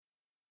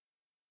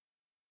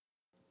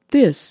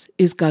This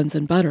is Guns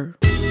and Butter.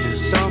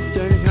 There's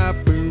something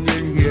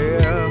happening here.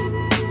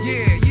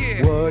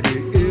 Yeah. What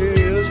it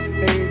is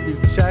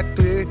ain't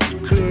exactly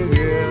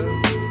clear.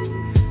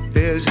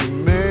 There's a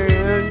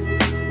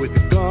man with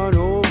a gun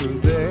over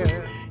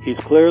there. He's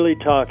clearly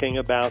talking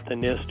about the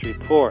NIST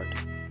report.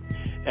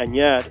 And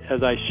yet,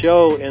 as I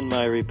show in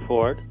my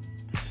report,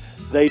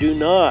 they do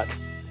not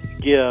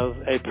give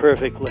a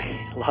perfectly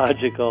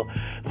logical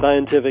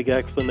scientific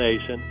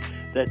explanation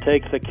that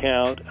takes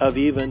account of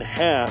even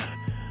half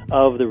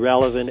of the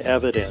relevant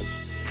evidence.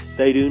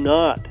 They do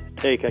not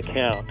take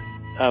account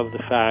of the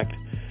fact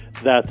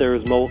that there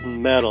is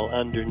molten metal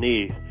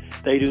underneath.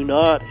 They do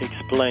not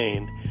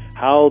explain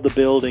how the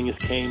buildings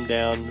came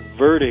down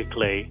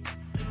vertically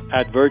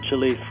at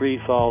virtually free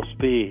fall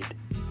speed.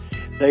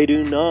 They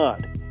do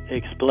not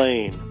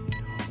explain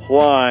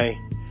why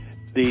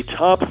the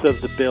tops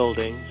of the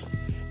buildings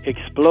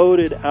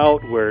exploded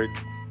outward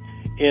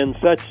in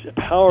such a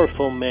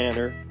powerful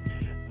manner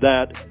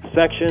that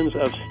sections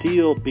of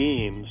steel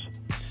beams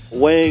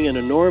weighing an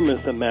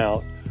enormous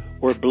amount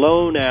were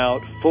blown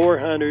out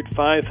 400,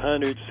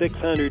 500,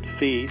 600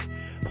 feet,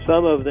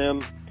 some of them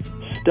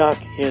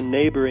stuck in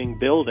neighboring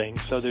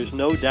buildings, so there's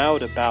no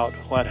doubt about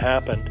what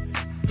happened.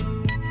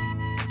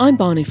 I'm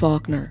Bonnie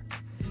Faulkner.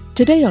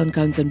 Today on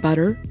Guns and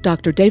Butter,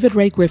 Dr. David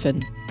Ray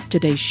Griffin.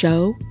 Today's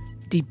show,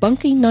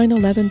 Debunking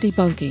 9/11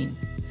 Debunking.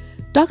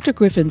 Dr.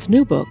 Griffin's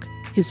new book,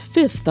 his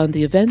fifth on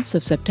the events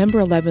of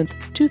September 11th,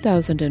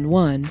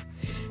 2001,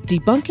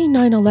 Debunking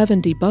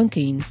 9/11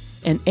 Debunking,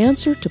 an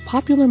answer to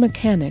popular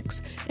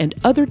mechanics and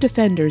other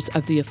defenders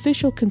of the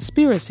official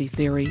conspiracy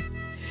theory,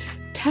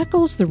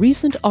 tackles the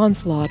recent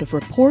onslaught of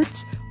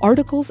reports,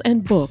 articles,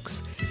 and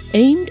books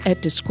aimed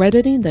at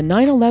discrediting the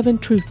 9/11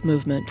 truth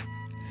movement.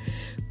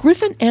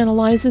 Griffin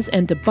analyzes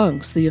and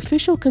debunks the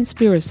official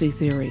conspiracy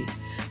theory,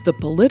 the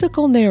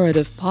political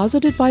narrative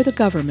posited by the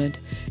government,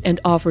 and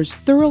offers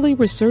thoroughly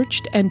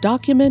researched and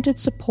documented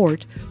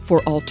support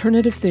for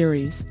alternative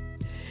theories.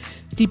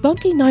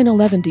 Debunking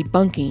 9/11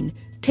 Debunking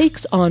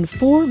takes on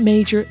four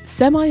major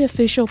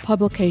semi-official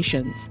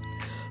publications: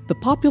 the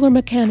popular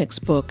mechanics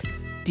book,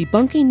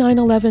 Debunking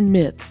 9/11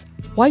 Myths,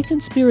 Why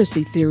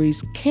Conspiracy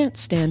Theories Can't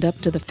Stand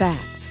Up to the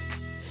Facts;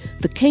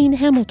 the Kane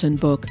Hamilton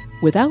book,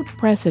 Without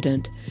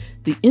Precedent,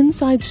 The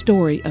Inside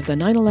Story of the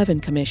 9/11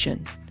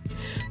 Commission;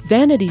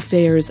 Vanity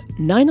Fair's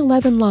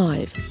 9/11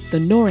 Live, the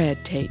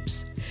NORAD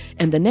tapes;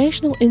 and the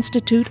National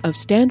Institute of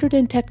Standard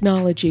and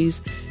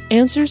Technology's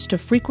Answers to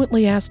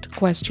Frequently Asked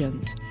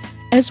Questions.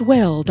 As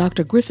well,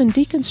 Dr. Griffin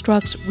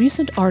deconstructs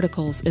recent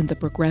articles in The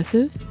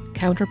Progressive,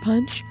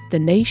 Counterpunch, The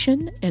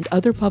Nation, and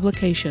other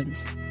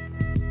publications.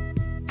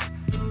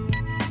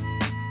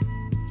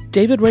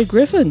 David Ray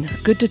Griffin,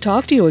 good to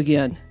talk to you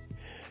again.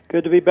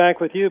 Good to be back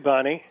with you,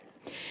 Bonnie.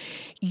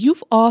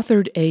 You've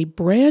authored a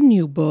brand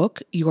new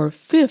book, your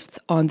fifth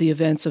on the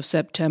events of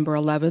September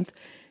 11th,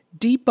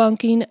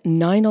 Debunking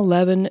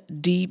 9/11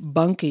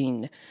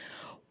 Debunking.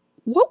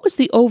 What was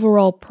the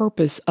overall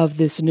purpose of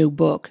this new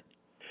book?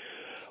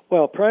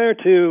 Well, prior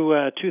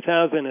to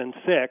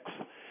 2006,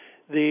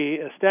 the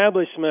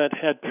establishment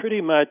had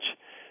pretty much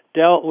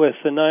dealt with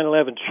the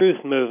 9/11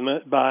 truth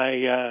movement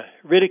by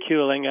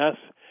ridiculing us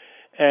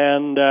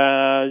and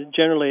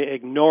generally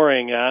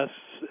ignoring us,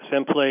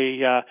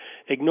 simply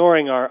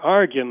ignoring our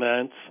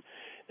arguments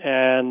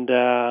and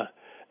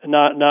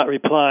not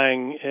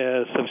replying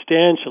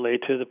substantially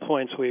to the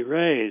points we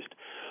raised.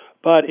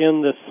 But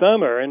in the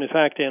summer, and in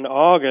fact in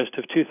August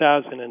of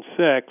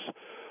 2006,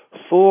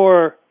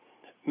 four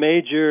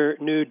major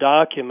new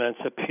documents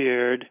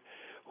appeared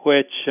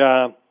which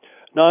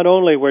not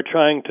only were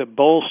trying to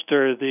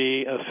bolster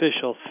the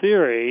official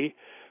theory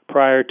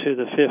prior to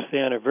the fifth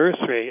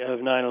anniversary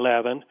of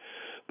 9/11,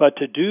 but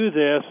to do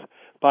this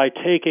by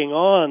taking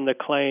on the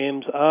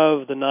claims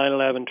of the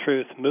 9/11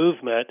 truth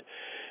movement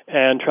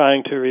and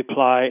trying to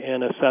reply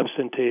in a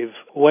substantive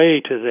way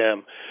to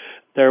them.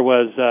 There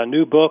was a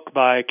new book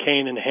by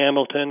Kane and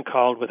Hamilton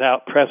called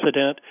Without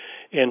Precedent,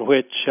 in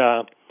which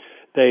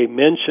they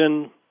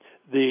mention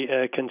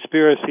the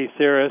conspiracy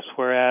theorists,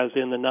 whereas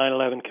in the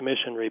 9/11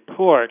 Commission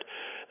report,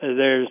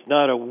 there's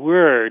not a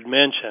word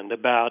mentioned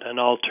about an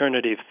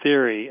alternative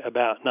theory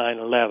about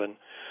 9/11.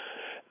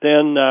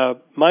 Then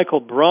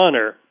Michael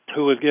Bronner,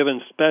 who was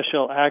given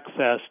special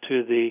access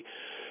to the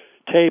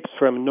tapes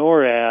from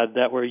NORAD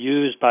that were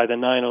used by the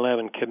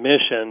 9/11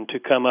 Commission to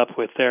come up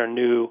with their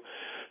new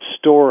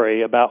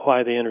story about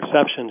why the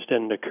interceptions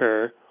didn't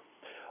occur,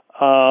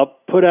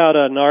 put out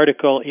an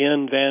article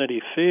in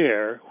Vanity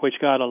Fair, which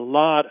got a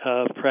lot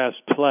of press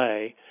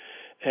play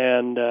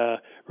and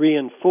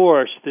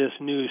reinforced this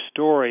new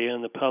story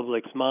in the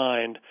public's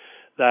mind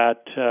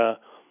that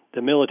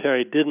the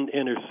military didn't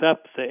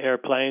intercept the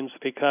airplanes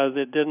because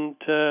it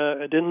didn't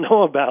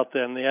know about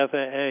them. The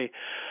FAA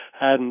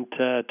hadn't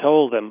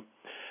told them.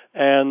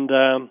 And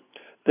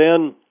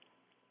then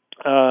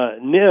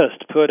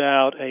NIST put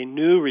out a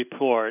new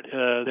report,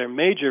 their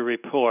major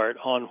report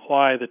on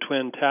why the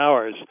Twin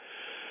Towers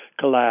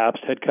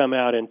collapsed had come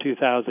out in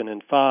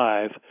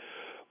 2005.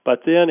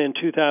 But then in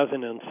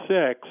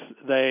 2006,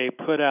 they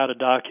put out a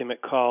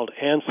document called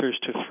Answers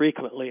to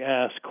Frequently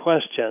Asked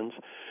Questions,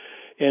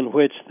 in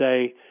which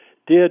they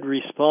did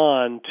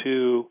respond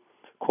to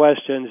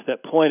questions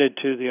that pointed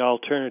to the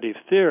alternative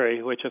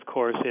theory, which of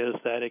course is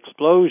that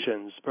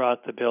explosions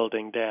brought the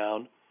building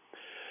down.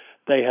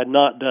 They had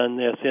not done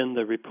this in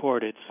the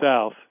report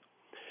itself.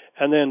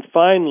 And then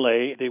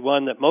finally, the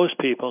one that most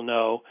people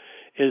know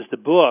is the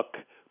book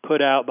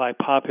put out by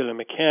Popular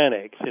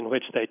Mechanics, in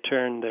which they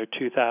turned their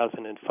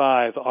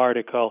 2005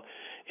 article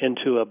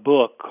into a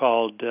book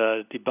called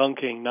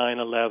Debunking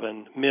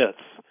 9/11 Myths.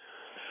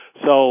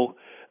 So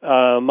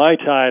my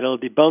title,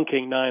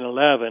 Debunking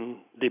 9/11,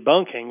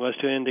 debunking, was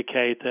to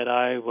indicate that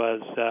I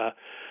was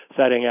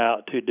setting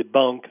out to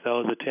debunk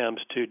those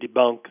attempts to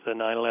debunk the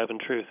 9/11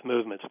 Truth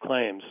Movement's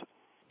claims.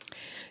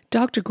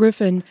 Dr.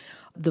 Griffin,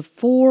 the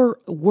four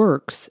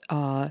works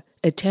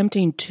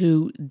attempting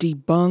to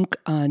debunk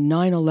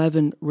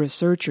 9/11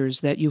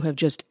 researchers that you have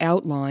just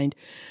outlined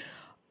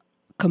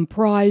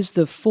comprise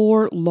the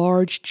four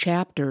large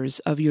chapters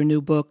of your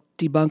new book,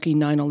 Debunking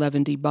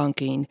 9/11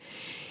 Debunking.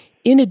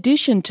 In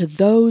addition to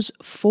those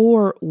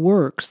four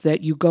works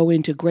that you go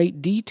into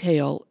great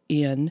detail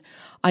in,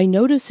 I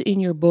notice in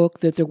your book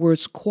that there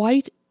was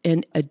quite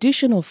an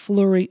additional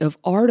flurry of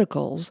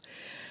articles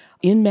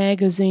in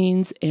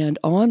magazines and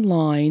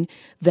online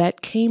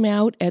that came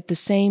out at the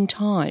same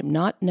time,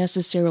 not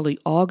necessarily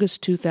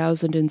August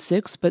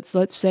 2006, but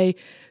let's say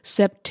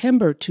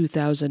September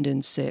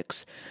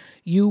 2006.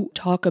 You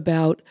talk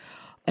about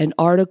an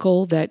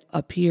article that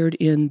appeared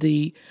in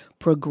the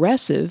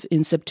Progressive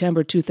in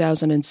September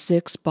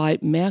 2006 by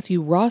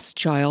Matthew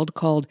Rothschild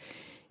called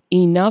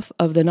Enough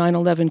of the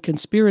 9/11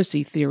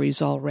 Conspiracy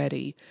Theories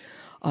Already.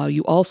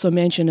 You also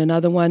mention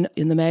another one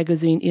in the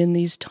magazine In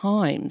These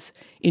Times.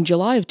 In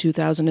July of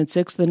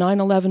 2006, the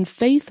 9/11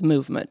 Faith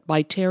Movement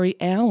by Terry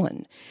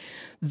Allen.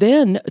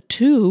 Then,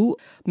 two,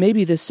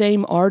 maybe the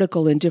same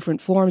article in different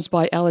forms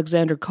by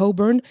Alexander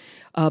Coburn,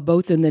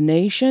 both in The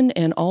Nation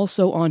and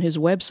also on his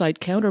website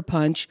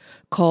Counterpunch,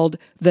 called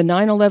The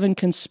 9/11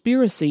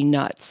 Conspiracy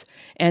Nuts,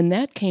 and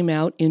that came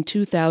out in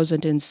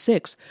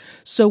 2006.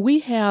 So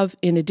we have,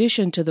 in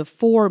addition to the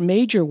four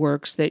major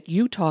works that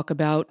you talk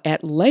about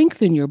at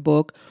length in your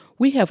book,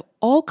 we have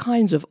all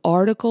kinds of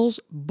articles,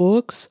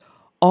 books,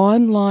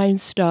 online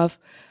stuff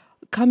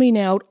coming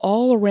out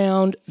all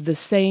around the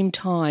same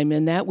time,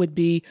 and that would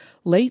be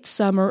late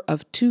summer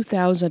of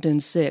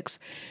 2006.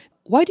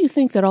 Why do you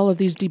think that all of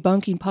these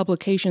debunking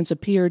publications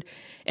appeared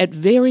at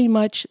very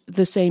much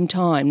the same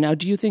time? Now,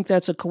 do you think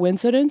that's a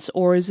coincidence,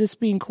 or is this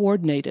being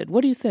coordinated?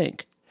 What do you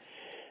think?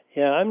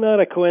 Yeah, I'm not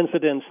a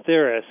coincidence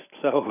theorist,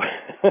 so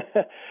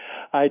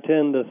I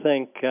tend to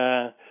think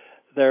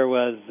there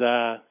was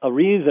a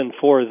reason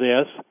for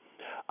this.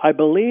 I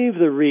believe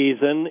the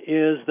reason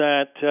is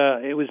that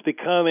it was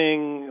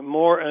becoming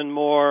more and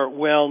more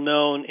well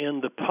known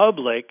in the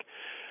public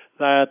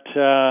that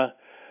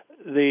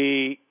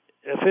the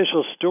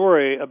official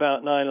story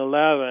about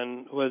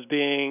 9/11 was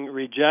being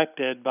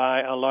rejected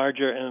by a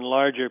larger and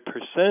larger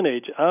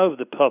percentage of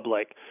the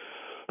public.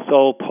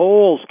 So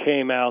polls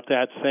came out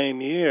that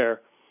same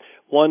year,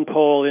 one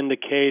poll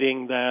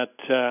indicating that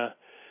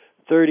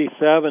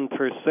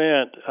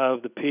 37%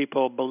 of the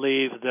people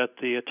believed that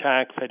the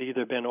attacks had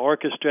either been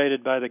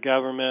orchestrated by the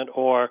government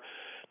or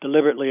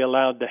deliberately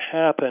allowed to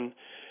happen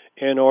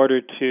in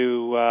order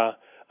to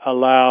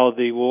allow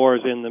the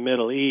wars in the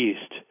Middle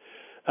East.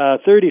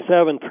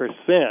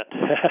 37%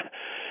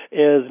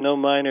 is no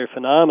minor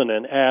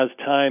phenomenon, as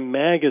Time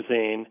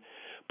magazine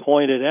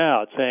pointed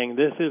out, saying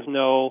this is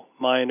no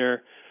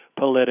minor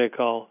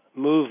political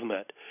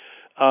movement.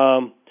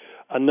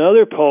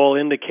 Another poll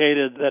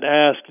indicated that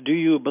asked, do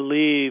you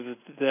believe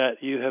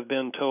that you have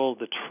been told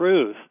the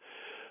truth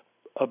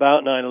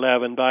about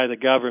 9/11 by the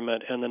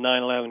government and the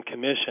 9/11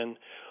 Commission?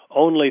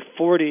 Only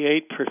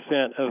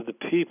 48% of the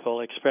people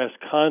expressed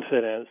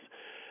confidence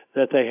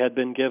that they had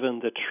been given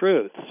the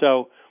truth.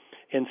 So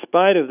in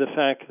spite of the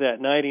fact that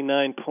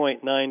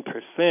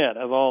 99.9%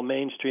 of all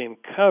mainstream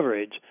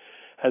coverage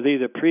has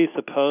either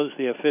presupposed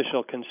the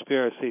official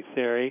conspiracy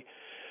theory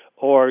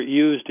or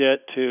used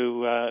it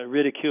to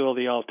ridicule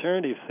the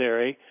alternative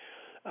theory,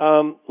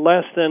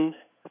 less than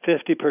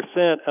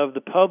 50% of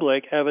the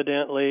public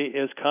evidently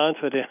is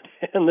confident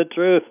in the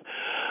truth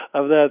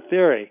of that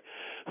theory.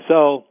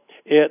 So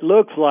it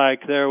looks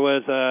like there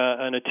was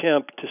an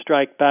attempt to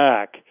strike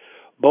back,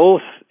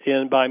 both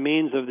by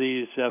means of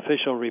these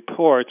official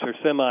reports or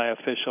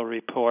semi-official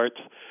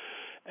reports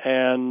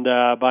and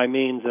by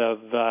means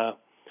of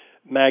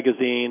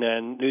magazine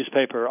and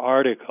newspaper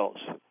articles.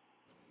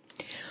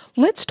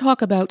 Let's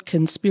talk about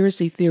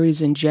conspiracy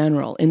theories in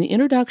general. In the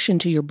introduction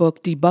to your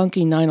book,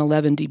 Debunking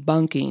 9/11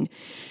 Debunking,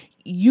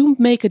 you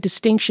make a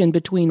distinction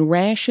between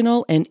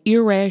rational and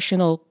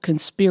irrational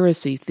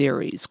conspiracy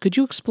theories. Could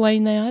you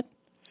explain that?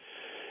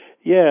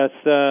 Yes,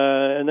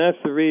 and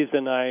that's the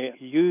reason I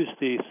used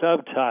the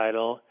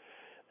subtitle,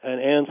 an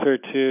answer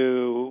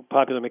to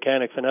Popular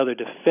Mechanics and other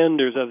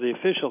defenders of the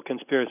official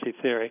conspiracy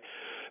theory,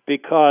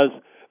 because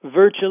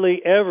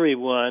virtually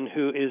everyone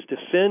who is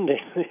defending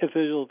the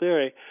official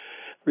theory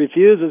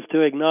refuses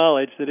to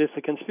acknowledge that it's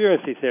a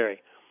conspiracy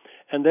theory.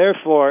 And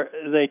therefore,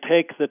 they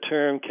take the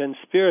term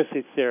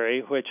conspiracy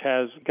theory, which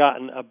has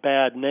gotten a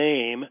bad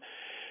name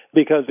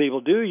because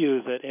people do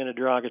use it in a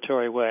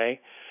derogatory way.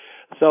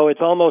 So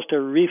it's almost a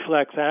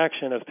reflex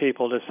action of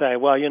people to say,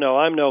 well,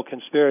 I'm no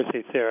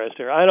conspiracy theorist,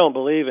 or I don't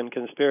believe in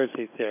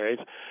conspiracy theories.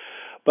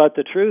 But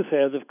the truth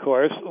is, of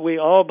course, we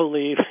all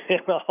believe in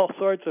all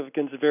sorts of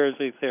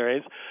conspiracy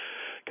theories,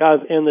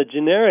 because in the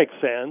generic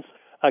sense,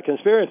 a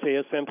conspiracy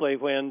is simply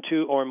when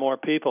two or more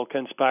people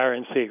conspire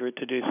in secret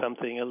to do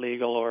something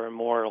illegal or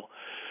immoral.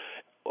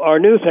 Our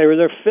newspapers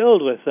are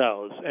filled with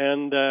those,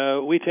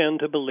 and we tend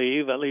to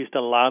believe, at least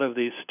a lot of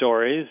these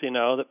stories,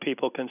 that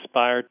people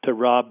conspire to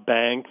rob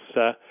banks,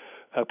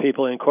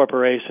 people in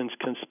corporations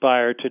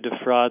conspire to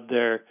defraud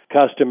their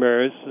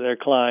customers, their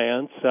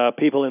clients,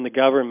 people in the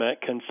government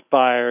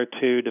conspire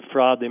to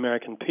defraud the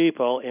American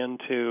people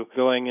into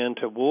going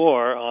into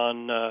war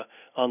on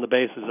the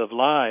basis of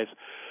lies.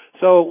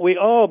 So we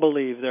all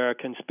believe there are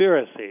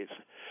conspiracies.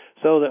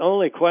 So the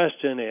only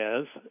question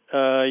is,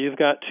 you've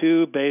got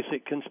two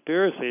basic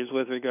conspiracies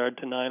with regard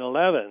to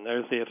 9/11.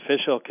 There's the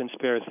official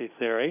conspiracy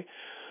theory,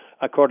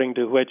 according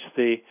to which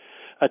the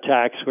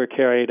attacks were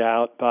carried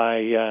out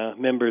by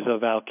members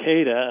of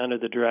Al-Qaeda under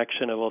the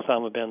direction of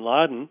Osama bin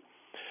Laden,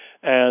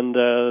 and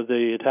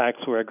the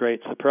attacks were a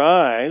great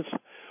surprise.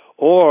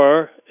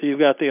 Or you've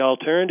got the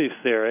alternative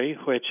theory,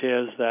 which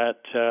is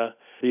that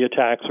the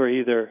attacks were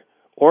either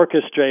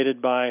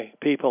orchestrated by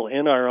people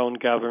in our own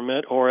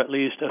government or at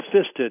least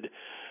assisted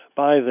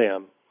by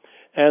them.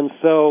 And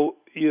so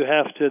you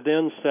have to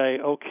then say,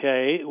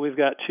 okay, we've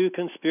got two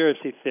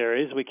conspiracy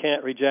theories. We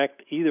can't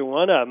reject either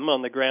one of them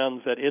on the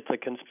grounds that it's a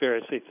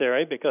conspiracy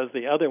theory because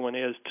the other one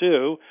is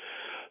too.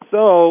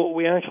 So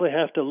we actually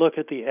have to look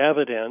at the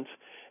evidence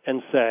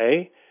and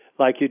say,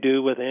 like you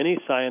do with any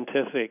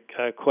scientific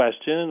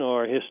question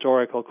or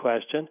historical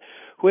question,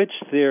 which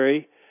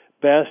theory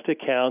best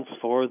accounts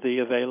for the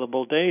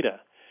available data.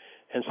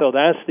 And so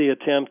that's the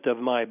attempt of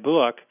my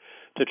book,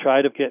 to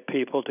try to get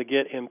people to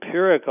get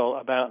empirical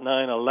about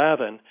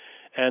 9/11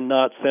 and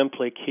not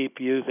simply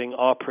keep using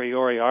a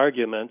priori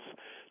arguments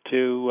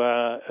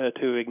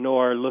to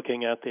ignore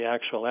looking at the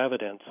actual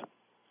evidence.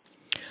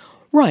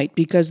 Right,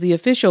 because the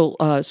official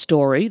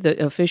story, the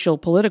official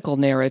political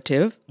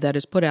narrative that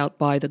is put out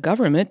by the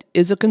government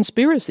is a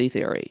conspiracy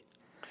theory.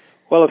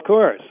 Well, of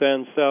course.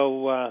 And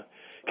so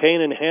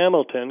Kane and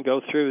Hamilton go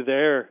through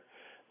their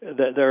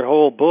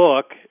whole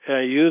book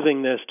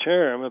using this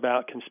term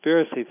about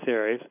conspiracy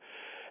theories,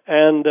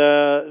 and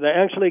they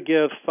actually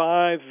give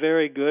 5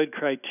 very good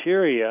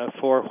criteria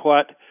for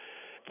what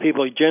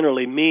people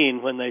generally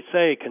mean when they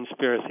say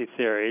conspiracy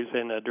theories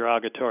in a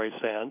derogatory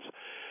sense.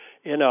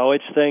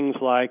 It's things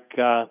like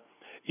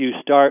you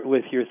start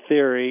with your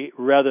theory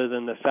rather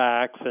than the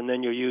facts, and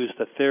then you use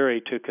the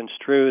theory to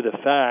construe the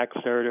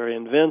facts or to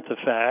invent the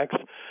facts.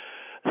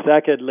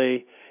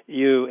 Secondly,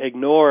 you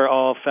ignore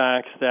all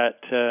facts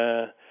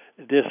that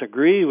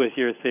disagree with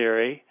your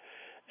theory,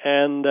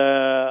 and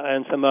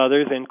some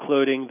others,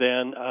 including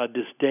then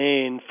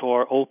disdain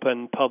for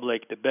open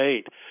public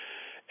debate.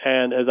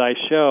 And as I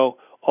show,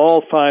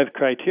 all 5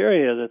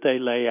 criteria that they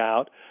lay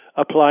out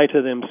apply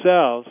to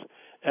themselves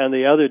and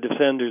the other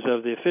defenders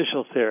of the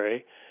official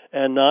theory,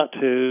 and not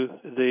to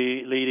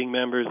the leading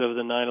members of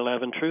the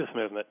 9/11 Truth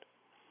Movement.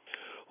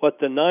 What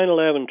the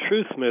 9/11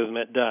 Truth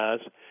Movement does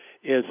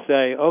is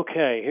say,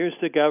 okay, here's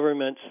the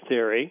government's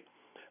theory,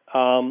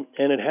 and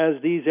it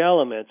has these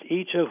elements,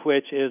 each of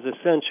which is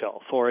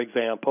essential. For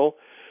example,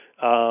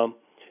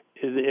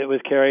 it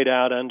was carried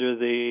out under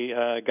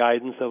the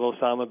guidance of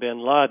Osama bin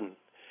Laden.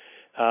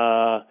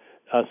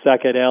 A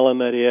second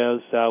element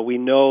is we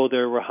know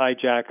there were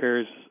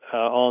hijackers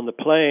on the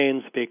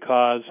planes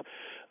because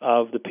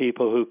of the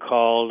people who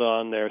called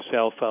on their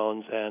cell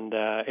phones and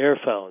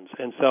earphones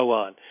and so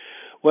on.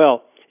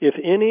 Well, if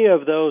any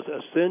of those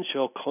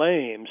essential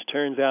claims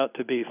turns out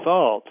to be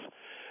false,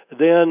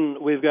 then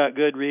we've got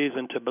good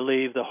reason to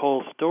believe the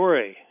whole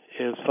story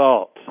is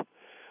false.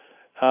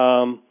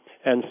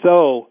 And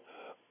so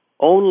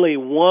only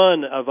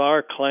one of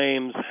our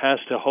claims has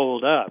to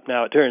hold up.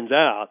 Now, it turns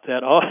out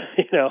that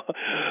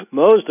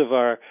most of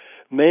our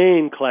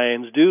main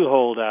claims do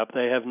hold up.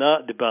 They have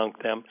not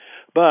debunked them,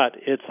 but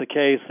it's the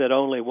case that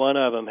only one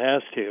of them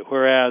has to,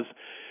 whereas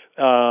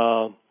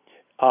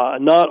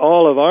not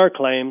all of our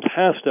claims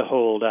has to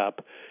hold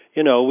up.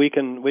 We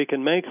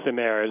can make some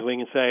errors. We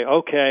can say,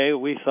 okay,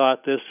 we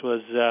thought this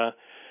was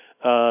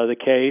the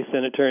case,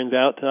 and it turns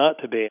out not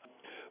to be.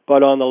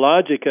 But on the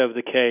logic of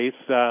the case,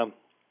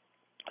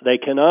 they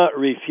cannot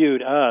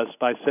refute us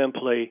by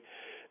simply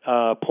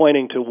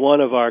pointing to one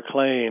of our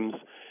claims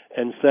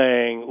and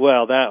saying,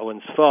 well, that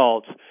one's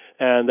false,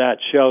 and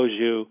that shows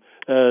you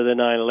the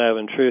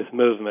 9/11 Truth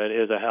Movement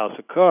is a house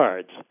of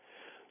cards.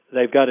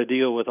 They've got to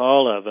deal with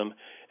all of them.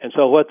 And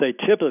so what they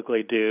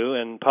typically do,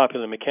 and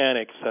Popular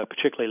Mechanics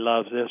particularly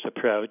loves this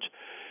approach,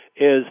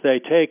 is they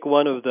take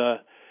one of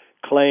the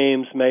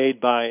claims made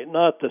by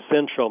not the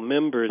central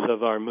members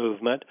of our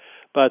movement,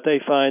 but they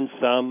find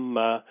some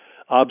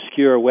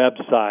obscure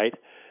website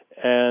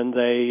and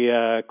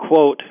they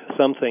quote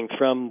something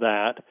from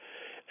that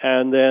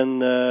and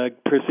then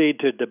proceed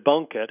to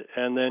debunk it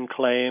and then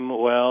claim,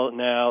 well,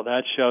 now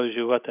that shows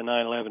you what the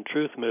 9/11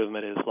 truth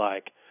movement is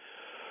like.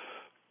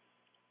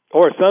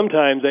 Or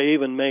sometimes they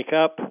even make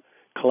up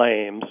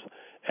claims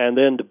and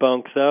then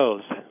debunk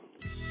those.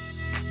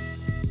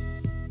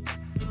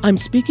 I'm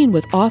speaking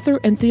with author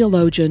and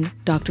theologian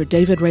Dr.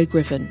 David Ray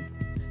Griffin.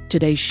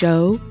 Today's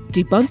show,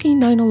 Debunking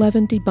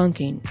 9/11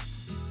 Debunking.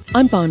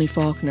 I'm Bonnie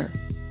Faulkner.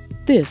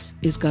 This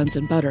is Guns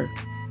and Butter.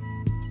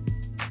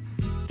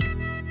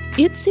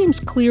 It seems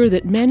clear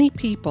that many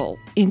people,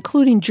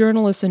 including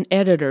journalists and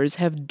editors,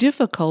 have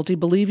difficulty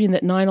believing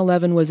that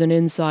 9/11 was an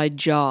inside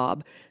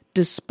job,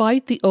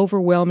 despite the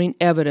overwhelming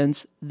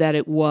evidence that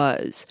it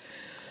was.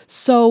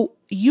 So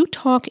you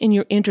talk in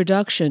your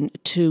introduction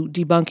to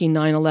Debunking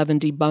 9/11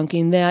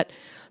 Debunking that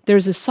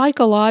there's a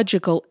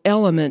psychological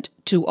element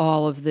to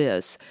all of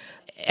this,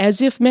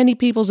 as if many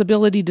people's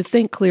ability to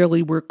think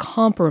clearly were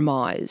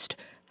compromised.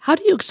 How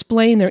do you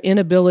explain their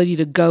inability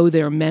to go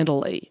there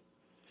mentally?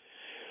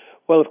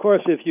 Well, of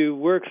course, if you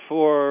work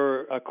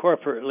for a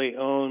corporately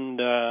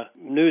owned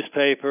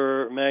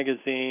newspaper,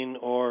 magazine,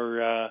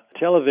 or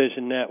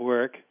television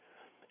network,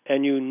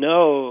 and you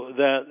know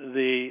that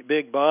the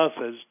big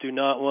bosses do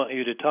not want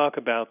you to talk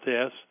about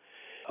this,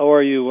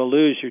 or you will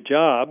lose your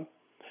job,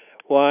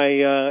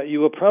 why, you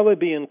will probably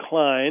be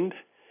inclined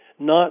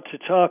not to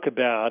talk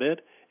about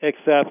it,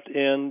 except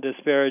in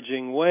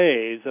disparaging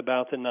ways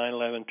about the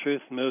 9/11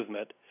 truth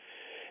movement.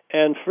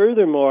 And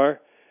furthermore,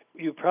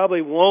 you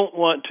probably won't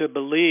want to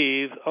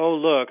believe, oh,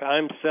 look,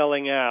 I'm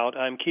selling out,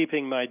 I'm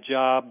keeping my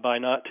job by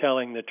not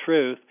telling the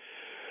truth.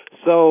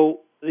 So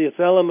this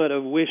element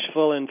of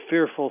wishful and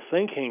fearful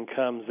thinking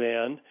comes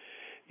in.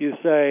 You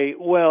say,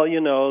 well, you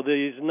know,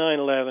 these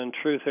 9/11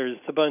 truthers,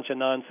 it's a bunch of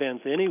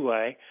nonsense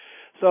anyway,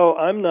 so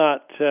I'm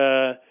not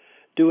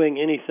doing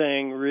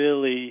anything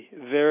really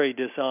very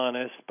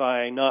dishonest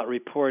by not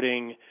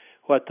reporting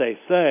what they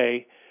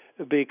say,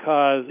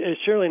 because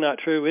it's surely not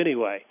true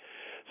anyway.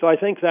 So I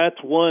think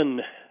that's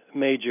one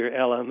major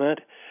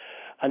element.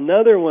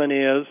 Another one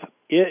is,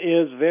 it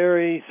is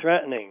very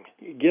threatening,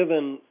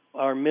 given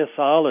our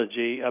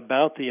mythology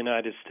about the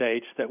United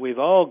States that we've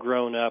all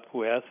grown up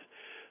with,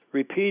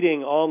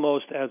 repeating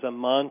almost as a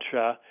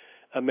mantra,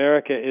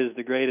 America is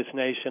the greatest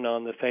nation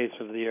on the face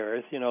of the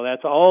earth. You know,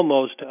 that's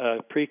almost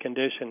a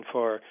precondition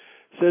for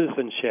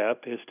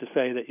citizenship, is to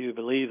say that you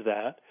believe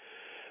that.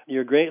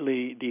 You're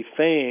greatly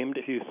defamed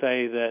if you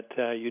say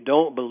that you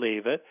don't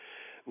believe it.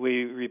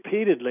 We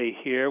repeatedly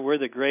hear we're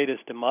the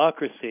greatest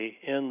democracy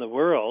in the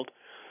world.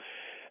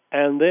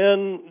 And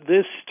then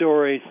this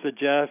story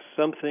suggests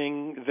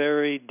something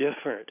very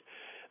different.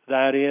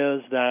 That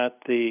is that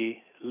the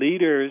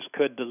leaders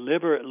could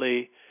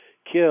deliberately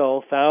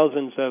kill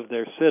thousands of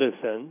their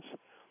citizens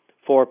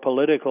for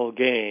political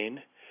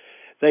gain.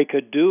 They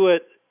could do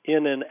it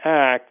in an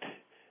act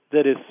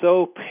that is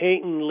so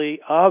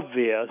patently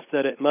obvious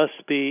that it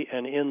must be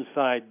an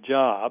inside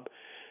job.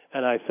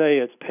 And I say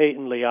it's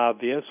patently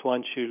obvious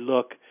once you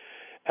look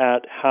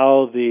at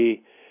how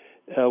the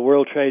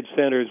World Trade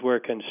Centers were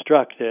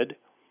constructed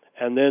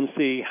and then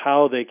see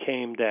how they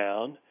came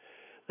down.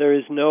 There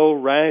is no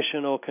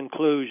rational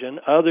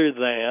conclusion other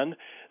than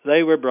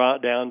they were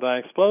brought down by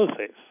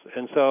explosives.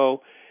 And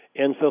so,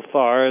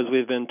 insofar as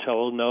we've been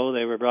told, no,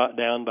 they were brought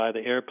down by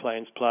the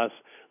airplanes plus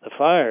the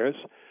fires,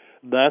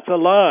 that's a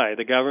lie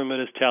the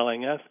government is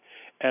telling us.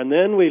 And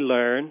then we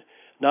learn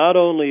not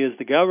only is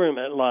the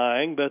government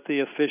lying, but the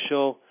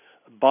official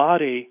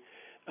body,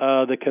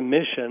 the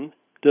commission,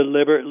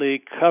 deliberately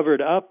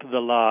covered up the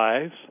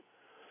lies.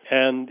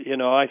 And, you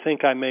know, I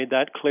think I made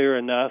that clear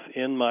enough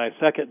in my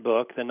second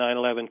book, the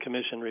 9/11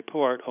 Commission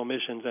Report,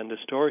 Omissions and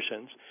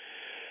Distortions.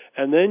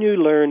 And then you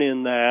learn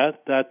in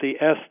that the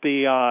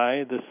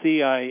FBI, the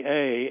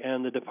CIA,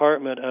 and the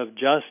Department of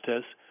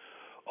Justice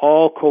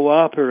all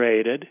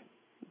cooperated,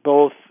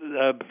 both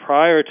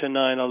prior to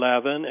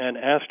 9/11 and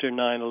after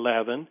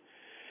 9/11.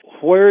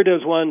 Where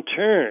does one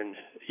turn?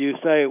 You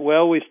say,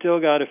 well, we still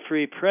got a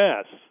free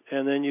press.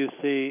 And then you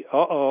see,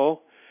 the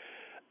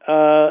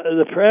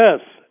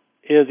press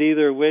is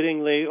either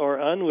wittingly or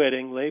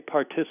unwittingly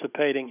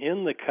participating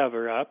in the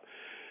cover-up.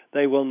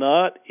 They will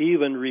not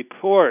even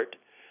report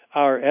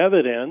our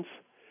evidence,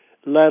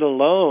 let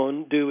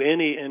alone do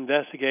any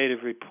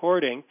investigative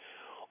reporting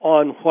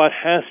on what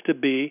has to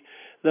be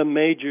the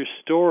major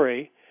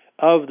story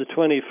of the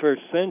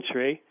 21st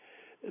century,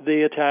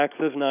 the attacks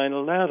of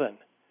 9/11.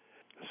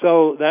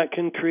 So that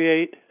can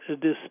create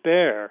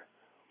despair.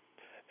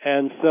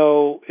 And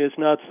so it's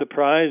not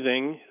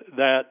surprising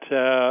that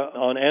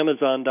on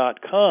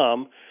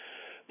Amazon.com,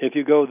 if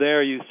you go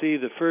there, you see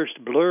the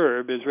first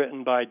blurb is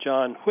written by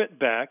John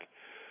Whitbeck,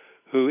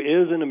 who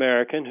is an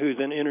American, who's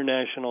an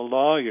international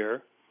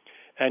lawyer.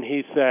 And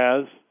he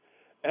says,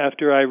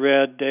 after I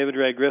read David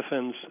Ray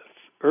Griffin's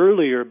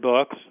earlier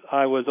books,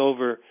 I was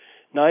over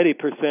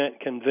 90%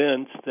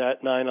 convinced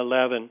that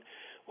 9/11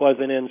 was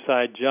an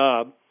inside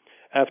job.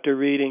 after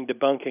reading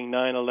Debunking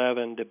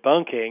 9/11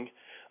 Debunking,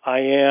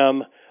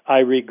 I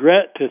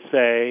regret to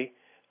say,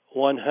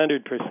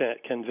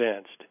 100%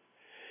 convinced.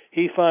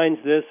 He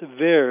finds this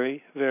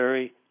very,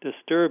 very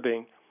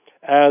disturbing,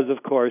 as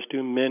of course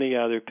do many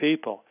other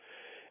people.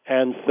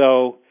 And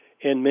so,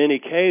 in many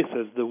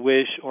cases, the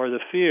wish or the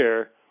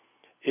fear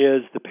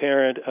is the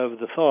parent of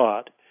the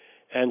thought.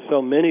 And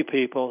so many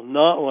people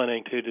not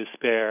wanting to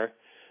despair,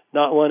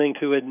 not wanting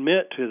to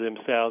admit to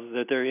themselves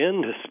that they're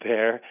in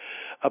despair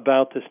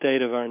about the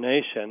state of our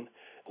nation,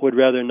 would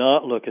rather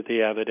not look at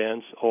the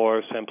evidence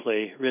or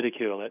simply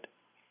ridicule it.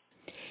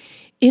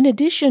 In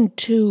addition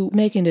to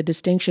making a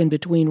distinction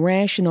between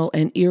rational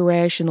and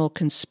irrational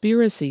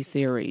conspiracy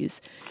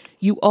theories,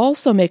 you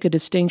also make a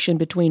distinction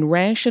between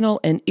rational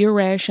and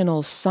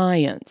irrational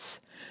science.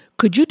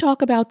 Could you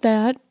talk about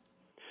that?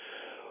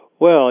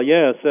 Well,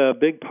 yes, a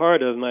big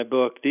part of my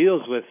book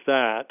deals with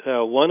that.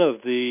 One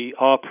of the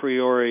a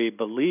priori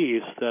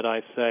beliefs that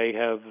I say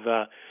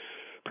have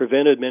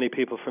prevented many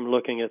people from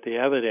looking at the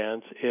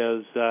evidence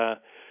is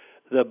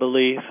the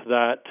belief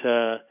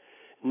that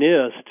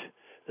NIST,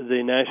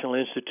 the National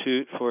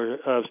Institute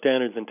of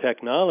Standards and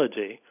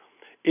Technology,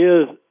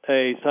 is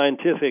a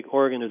scientific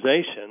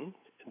organization.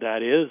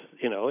 That is,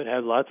 it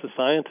has lots of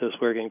scientists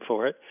working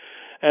for it.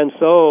 And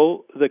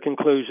so the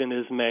conclusion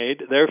is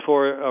made,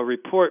 therefore a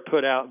report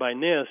put out by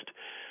NIST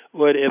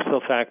would ipso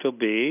facto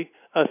be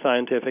a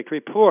scientific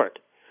report.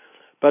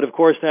 But of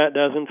course that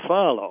doesn't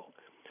follow.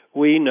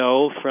 We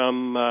know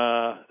from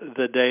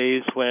the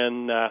days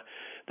when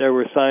there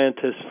were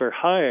scientists for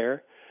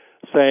hire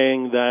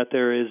saying that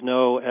there is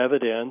no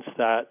evidence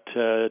that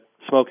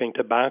smoking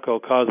tobacco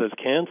causes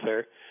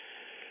cancer.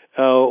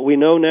 We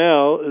know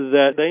now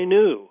that they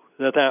knew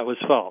that that was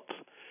false.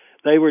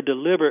 They were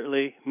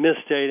deliberately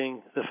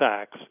misstating the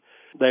facts.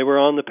 They were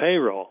on the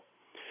payroll.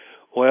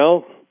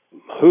 Well,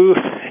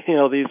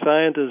 these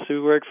scientists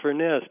who work for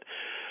NIST,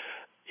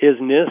 is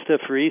NIST a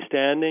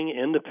freestanding,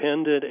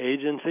 independent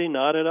agency?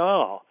 Not at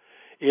all.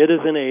 It is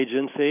an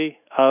agency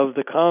of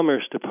the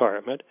Commerce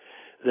Department.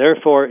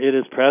 Therefore, it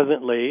is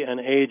presently an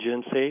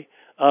agency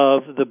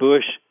of the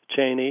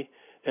Bush-Cheney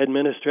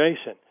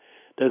administration.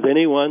 Does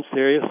anyone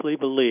seriously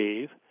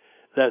believe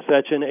that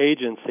such an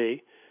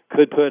agency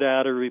could put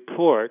out a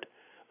report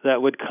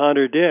that would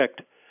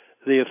contradict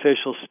the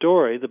official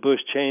story, the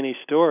Bush-Cheney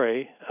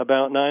story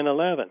about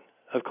 9/11?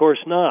 Of course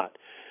not.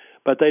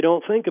 But they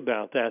don't think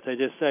about that. They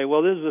just say,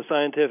 well, this is a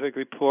scientific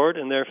report,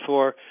 and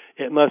therefore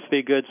it must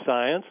be good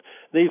science.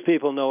 These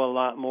people know a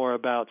lot more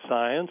about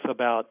science,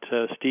 about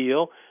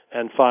steel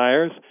and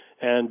fires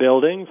and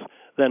buildings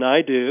than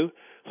I do.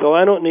 So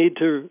I don't need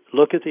to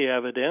look at the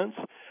evidence.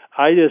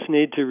 I just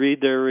need to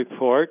read their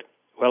report.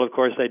 Well, of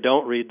course, they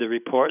don't read the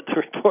report.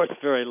 The report's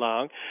very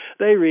long.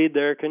 They read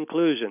their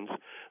conclusions.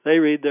 They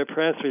read their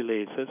press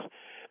releases,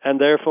 and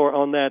therefore,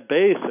 on that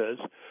basis,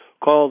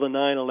 call the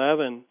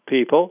 9/11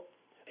 people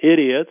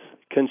idiots,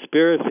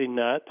 conspiracy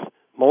nuts,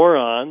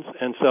 morons,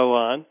 and so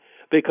on,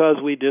 because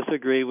we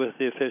disagree with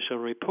the official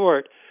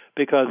report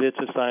because it's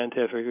a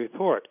scientific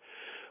report.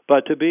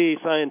 But to be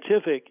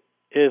scientific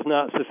is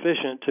not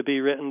sufficient to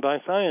be written by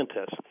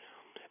scientists.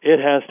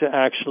 It has to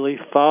actually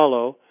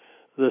follow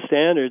the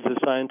standards of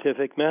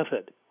scientific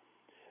method.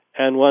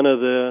 And one of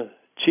the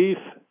chief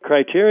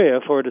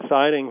criteria for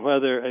deciding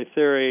whether a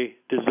theory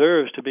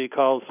deserves to be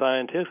called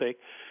scientific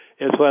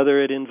is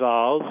whether it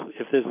involves,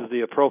 if this is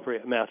the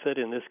appropriate method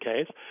in this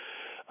case,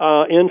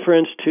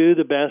 inference to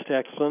the best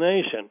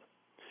explanation.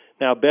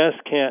 Now,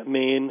 best can't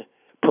mean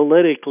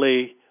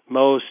politically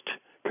most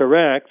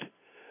correct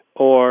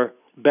or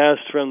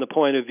best from the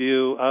point of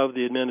view of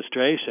the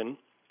administration.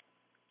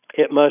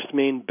 It must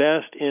mean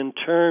best in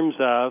terms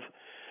of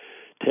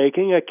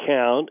taking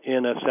account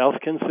in a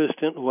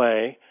self-consistent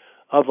way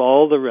of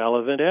all the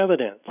relevant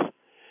evidence.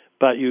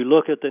 But you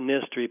look at the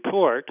NIST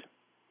report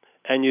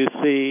and you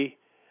see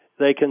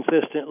they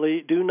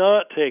consistently do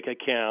not take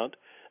account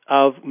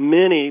of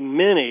many,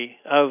 many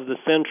of the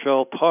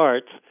central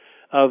parts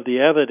of the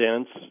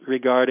evidence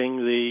regarding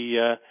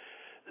the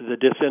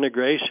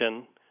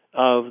disintegration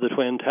of the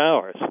Twin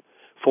Towers.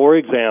 For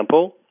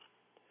example,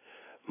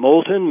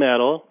 molten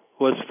metal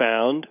was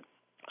found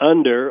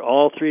under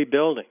all three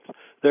buildings.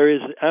 There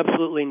is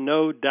absolutely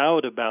no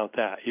doubt about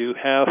that. You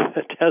have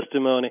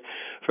testimony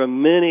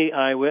from many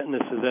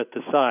eyewitnesses at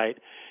the site,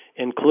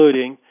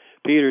 including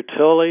Peter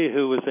Tully,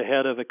 who was the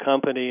head of a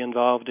company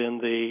involved in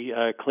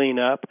the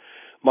cleanup,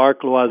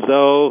 Marc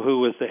Loiseau, who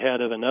was the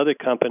head of another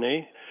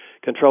company,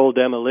 Controlled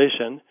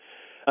Demolition.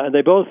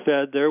 They both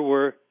said there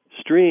were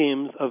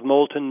streams of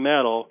molten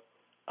metal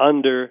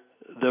under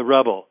the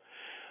rubble.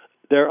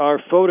 There are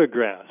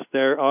photographs.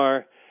 There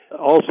are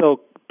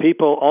also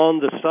people on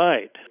the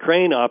site,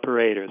 crane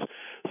operators,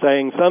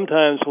 saying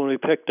sometimes when we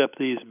picked up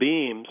these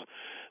beams,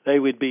 they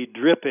would be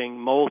dripping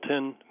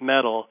molten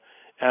metal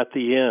at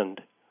the end.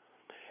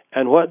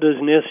 And what does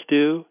NIST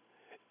do?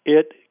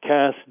 It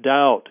casts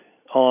doubt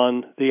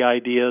on the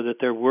idea that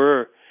there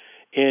were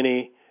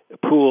any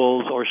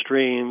pools or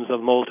streams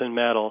of molten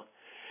metal.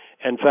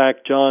 In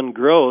fact, John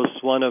Gross,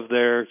 one of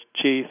their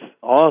chief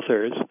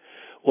authors,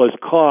 was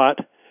caught,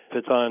 if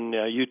it's on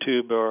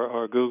YouTube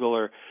or Google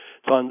or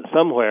it's on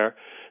somewhere,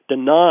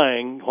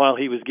 denying while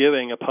he was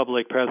giving a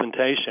public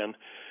presentation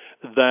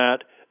that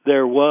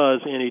there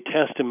was any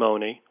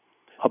testimony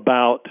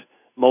about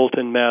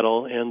molten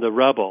metal in the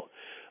rubble.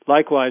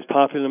 Likewise,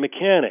 Popular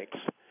Mechanics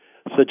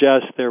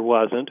suggests there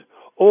wasn't,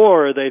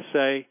 or they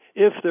say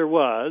if there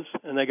was,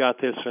 and they got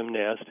this from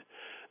NIST,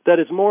 that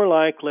it's more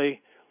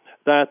likely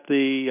that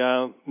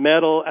the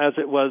metal as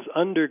it was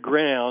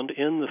underground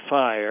in the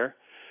fire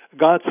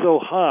got so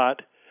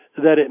hot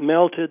that it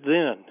melted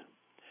then.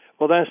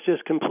 Well, that's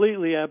just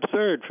completely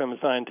absurd from a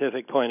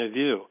scientific point of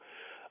view.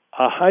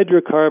 A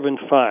hydrocarbon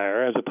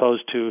fire, as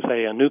opposed to,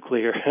 say, a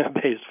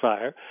nuclear-based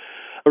fire,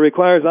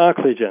 requires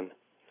oxygen.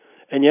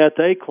 And yet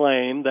they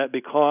claim that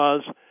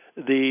because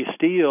the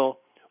steel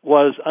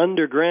was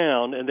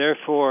underground and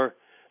therefore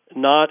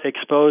not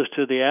exposed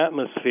to the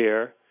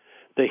atmosphere,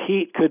 the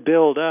heat could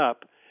build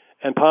up,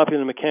 and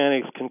Popular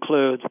Mechanics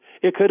concludes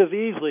it could have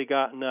easily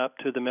gotten up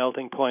to the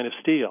melting point of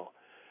steel.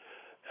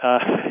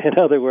 In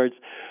other words,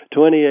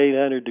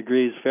 2,800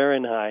 degrees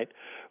Fahrenheit,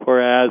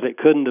 whereas it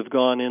couldn't have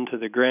gone into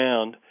the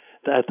ground.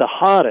 At the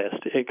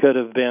hottest, it could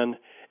have been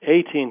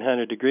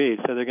 1,800 degrees.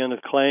 So they're going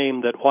to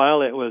claim that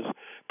while it was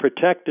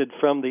protected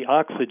from the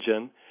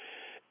oxygen,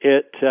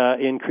 it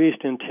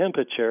increased in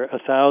temperature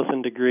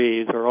 1,000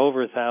 degrees or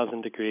over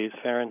 1,000 degrees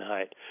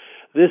Fahrenheit.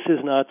 This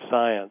is not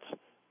science.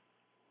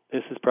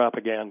 This is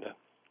propaganda.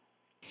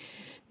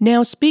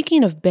 Now,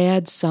 speaking of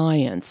bad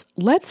science,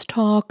 let's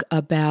talk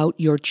about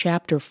your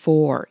Chapter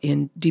 4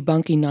 in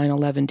Debunking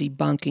 9/11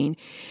 Debunking,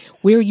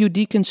 where you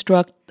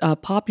deconstruct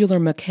Popular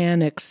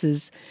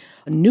Mechanics'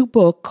 new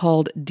book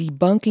called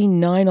Debunking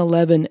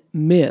 9/11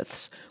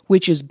 Myths,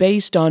 which is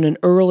based on an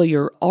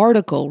earlier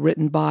article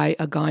written by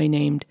a guy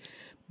named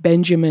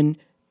Benjamin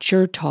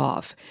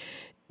Chertoff.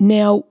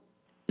 Now,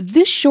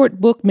 this short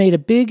book made a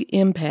big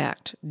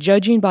impact,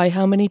 judging by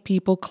how many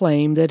people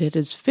claim that it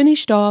has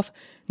finished off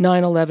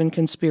 9/11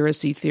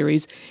 conspiracy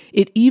theories.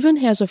 It even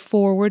has a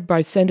foreword by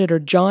Senator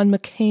John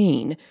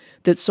McCain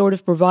that sort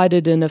of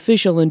provided an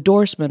official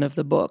endorsement of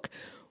the book.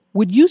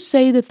 Would you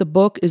say that the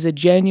book is a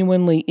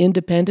genuinely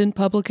independent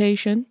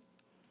publication?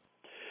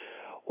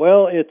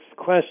 Well, it's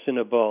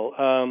questionable.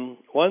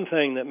 One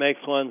thing that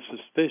makes one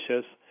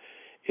suspicious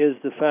is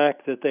the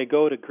fact that they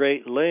go to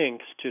great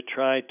lengths to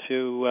try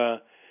to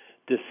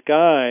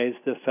disguise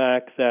the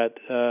fact that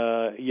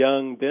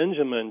young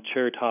Benjamin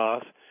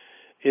Chertoff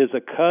is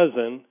a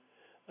cousin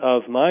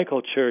of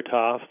Michael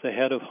Chertoff, the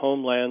head of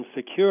Homeland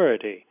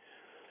Security.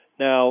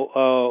 Now,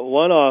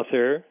 one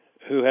author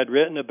who had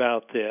written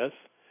about this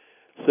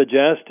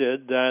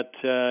suggested that,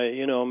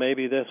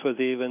 maybe this was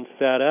even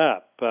set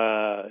up.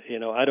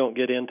 I don't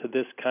get into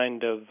this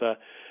kind of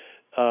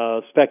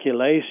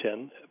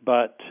speculation,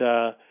 but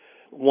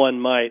one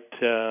might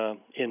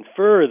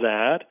infer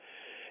that.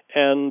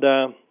 And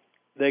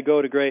they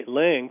go to great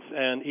lengths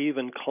and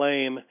even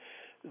claim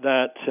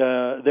that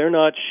they're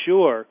not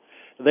sure.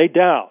 They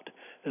doubt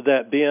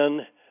that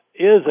Ben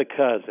is a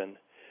cousin.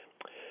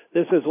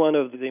 This is one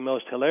of the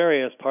most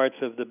hilarious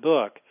parts of the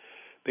book,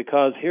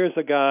 because here's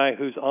a guy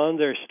who's on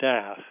their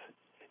staff,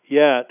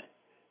 yet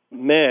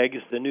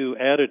Meggs, the new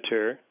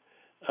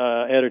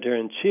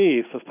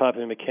editor-in-chief of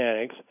Popular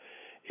Mechanics,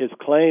 is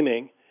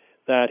claiming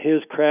that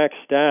his crack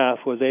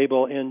staff was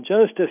able in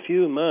just a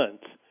few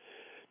months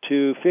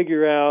to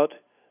figure out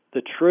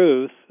the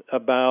truth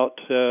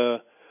about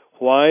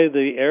why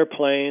the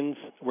airplanes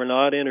were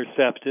not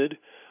intercepted,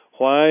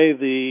 why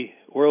the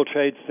World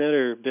Trade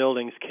Center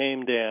buildings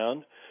came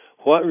down,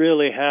 what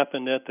really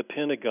happened at the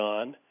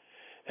Pentagon,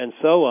 and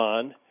so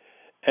on,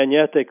 and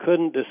yet they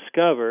couldn't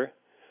discover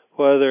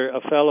whether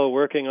a fellow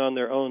working on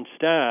their own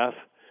staff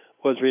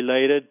was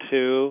related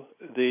to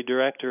the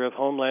Director of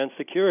Homeland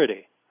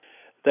Security.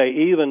 They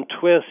even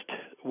twist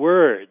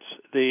words.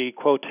 The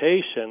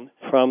quotation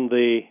from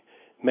the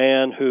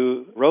man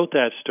who wrote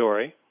that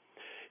story,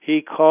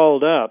 he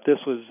called up, this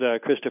was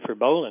Christopher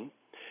Bolin,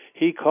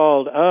 he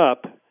called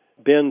up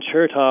Ben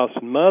Chertoff's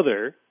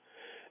mother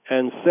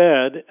and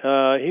said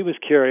he was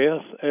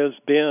curious, is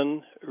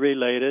Ben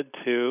related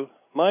to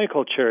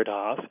Michael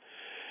Chertoff?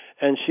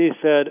 And she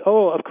said,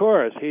 oh, of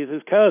course, he's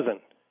his cousin.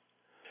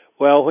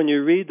 Well, when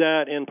you read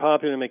that in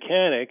Popular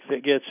Mechanics,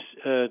 it gets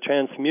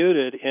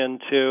transmuted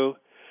into,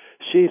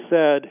 she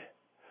said,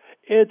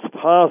 it's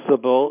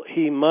possible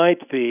he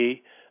might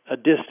be a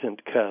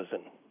distant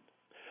cousin.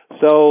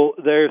 So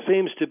there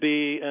seems to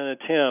be an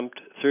attempt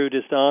through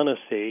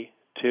dishonesty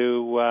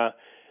to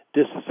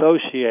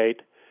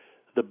disassociate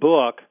the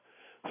book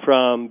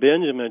from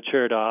Benjamin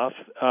Chertoff.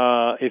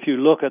 If you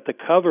look at the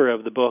cover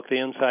of the book, the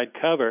inside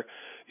cover,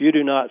 you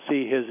do not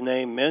see his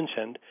name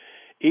mentioned,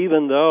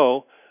 even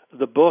though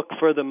the book,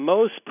 for the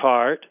most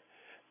part,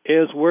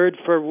 is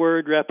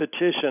word-for-word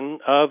repetition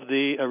of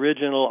the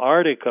original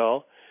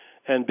article,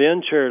 and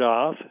Ben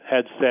Chertoff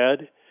had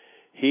said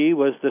he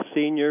was the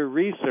senior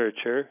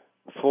researcher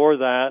for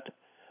that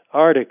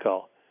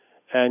article.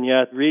 And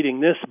yet, reading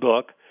this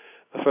book,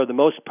 for the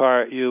most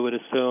part, you would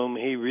assume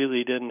he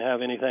really didn't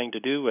have anything to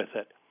do with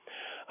it.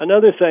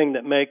 Another thing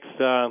that makes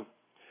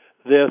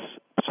this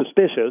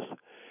suspicious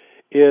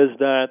is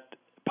that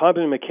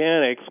popular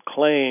mechanics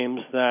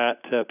claims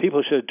that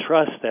people should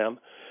trust them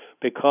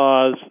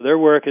because their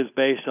work is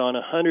based on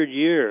 100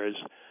 years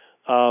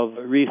of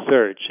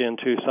research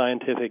into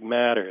scientific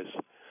matters.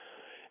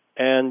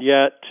 And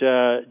yet,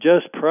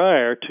 just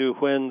prior to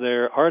when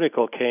their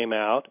article came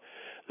out,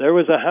 there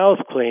was a house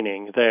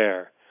cleaning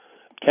there.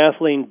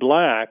 Kathleen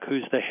Black,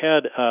 who's the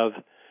head of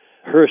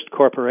Hearst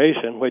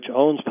Corporation, which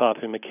owns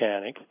Popular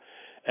Mechanics,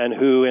 and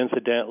who,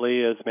 incidentally,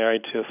 is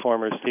married to a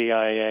former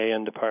CIA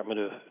and Department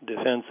of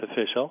Defense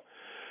official,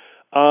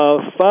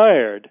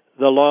 fired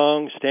the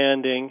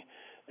long-standing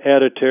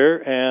editor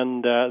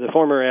and the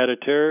former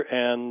editor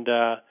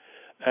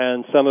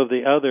and some of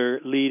the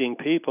other leading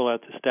people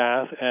at the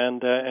staff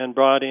and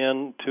brought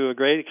in, to a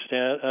great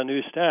extent, a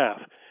new staff.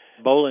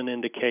 Bolin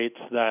indicates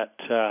that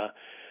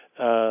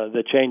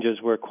the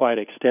changes were quite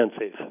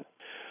extensive.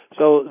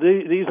 So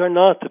these are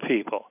not the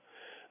people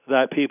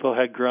that people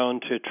had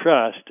grown to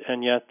trust,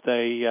 and yet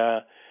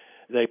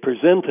they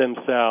present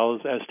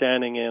themselves as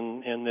standing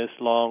in this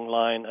long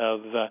line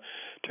of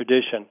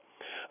tradition.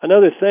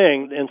 Another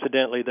thing,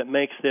 incidentally, that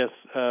makes this,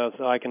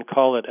 I can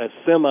call it a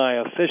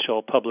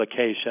semi-official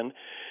publication,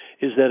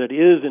 is that it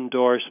is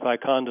endorsed by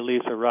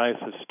Condoleezza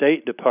Rice's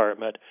State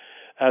Department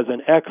as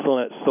an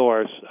excellent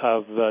source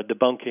of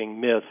debunking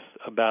myths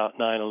about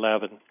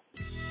 9/11.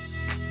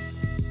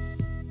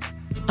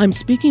 I'm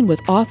speaking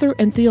with author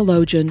and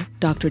theologian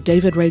Dr.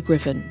 David Ray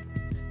Griffin.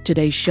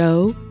 Today's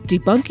show,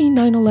 Debunking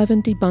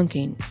 9/11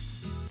 Debunking.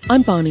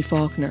 I'm Bonnie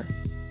Faulkner.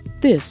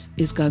 This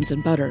is Guns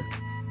and Butter.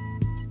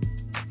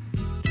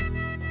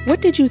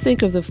 What did you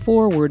think of the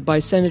foreword by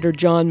Senator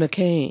John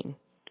McCain?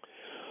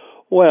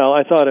 Well,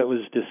 I thought it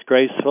was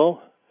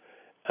disgraceful,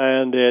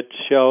 and it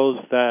shows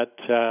that,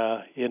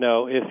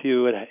 if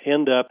you would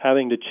end up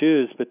having to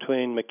choose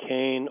between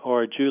McCain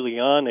or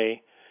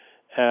Giuliani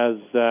as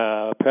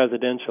a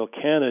presidential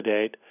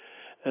candidate,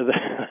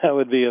 that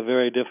would be a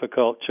very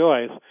difficult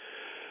choice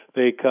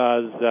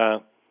because,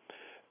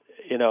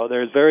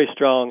 there's very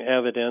strong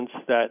evidence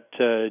that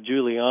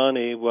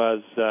Giuliani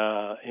was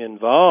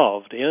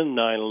involved in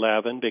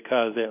 9/11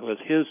 because it was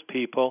his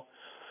people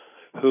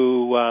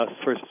who,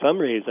 for some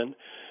reason,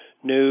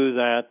 knew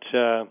that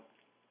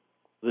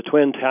the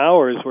Twin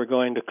Towers were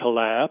going to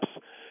collapse,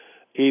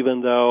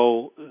 even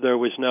though there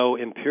was no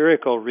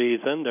empirical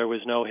reason, there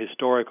was no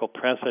historical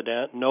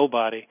precedent.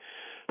 Nobody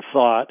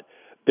thought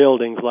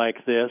buildings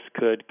like this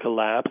could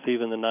collapse.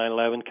 Even the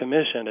 9/11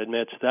 Commission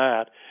admits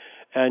that.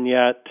 And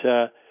yet,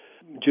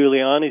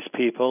 Giuliani's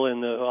people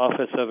in the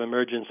Office of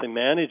Emergency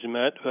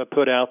Management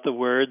put out the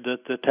word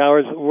that the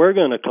towers were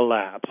going to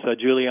collapse.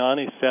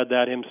 Giuliani said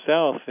that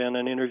himself in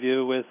an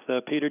interview with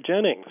Peter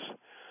Jennings.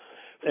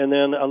 And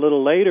then a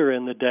little later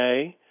in the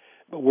day,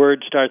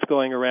 word starts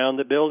going around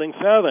that Building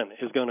 7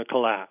 is going to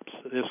collapse.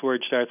 This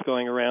word starts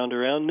going around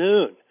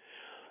noon.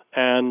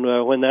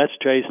 And when that's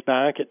traced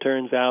back, it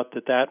turns out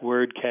that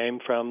word came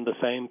from the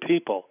same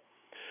people.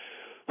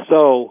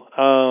 So,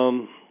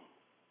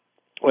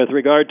 with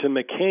regard to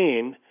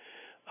McCain,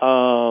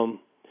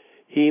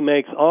 he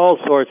makes all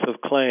sorts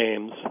of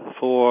claims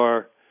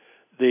for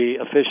the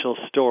official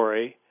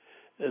story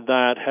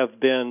that have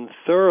been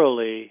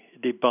thoroughly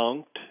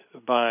debunked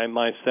by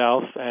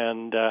myself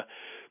and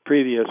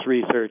previous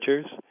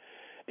researchers.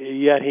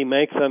 Yet he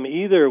makes them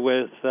either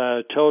with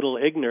total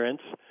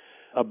ignorance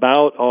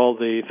about all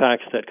the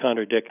facts that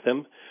contradict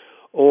them,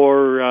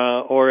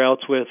 or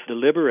else with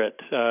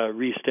deliberate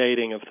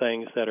restating of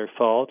things that are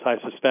false. I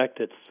suspect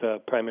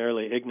it's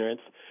primarily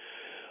ignorance.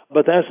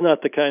 But that's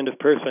not the kind of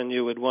person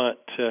you would want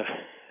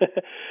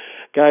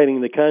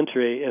guiding the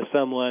country, as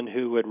someone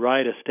who would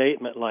write a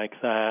statement like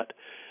that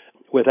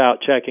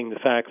without checking the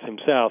facts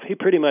himself. He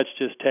pretty much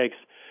just takes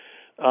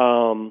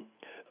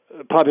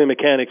Popular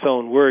Mechanics'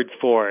 own word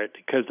for it,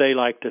 because they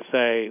like to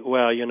say,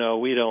 well,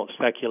 we don't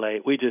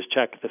speculate, we just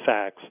check the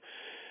facts.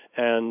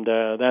 And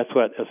that's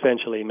what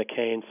essentially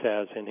McCain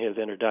says in his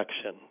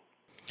introduction.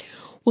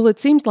 Well, it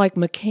seems like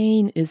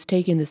McCain is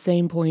taking the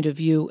same point of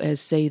view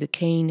as, say, the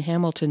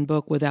Kane-Hamilton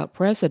book Without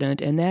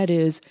Precedent, and that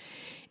is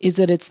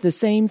that it's the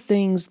same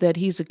things that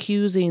he's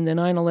accusing the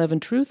 9/11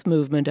 Truth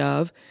Movement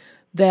of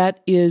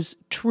that is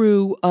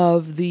true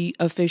of the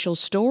official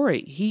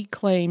story. He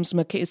claims,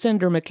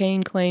 Senator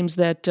McCain claims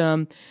that,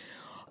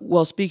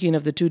 speaking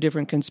of the two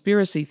different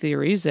conspiracy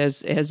theories,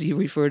 as you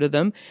refer to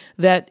them,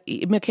 that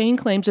McCain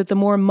claims that the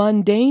more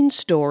mundane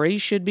story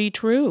should be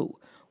true.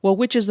 Well,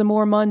 which is the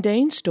more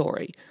mundane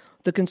story?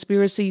 The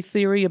conspiracy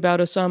theory about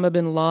Osama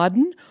bin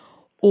Laden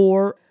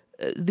or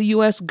the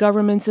U.S.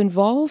 government's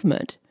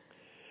involvement?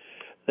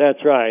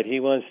 That's right.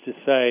 He wants to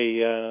say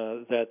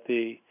that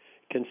the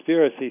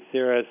conspiracy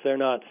theorists, they're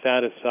not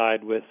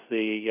satisfied with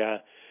the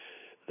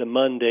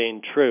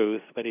mundane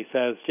truth, but he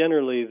says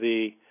generally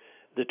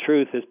the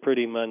truth is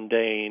pretty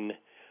mundane.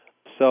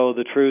 So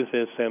the truth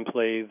is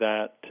simply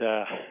that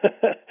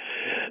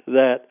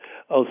that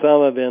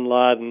Osama bin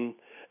Laden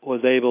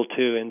was able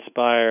to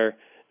inspire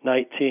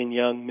 19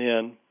 young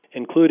men,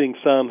 including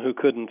some who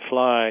couldn't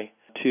fly,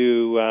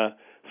 to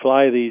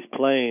fly these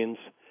planes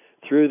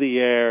through the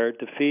air,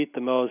 defeat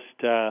the most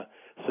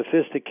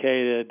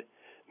sophisticated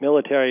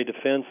military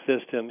defense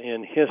system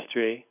in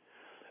history,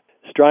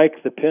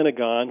 strike the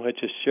Pentagon,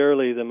 which is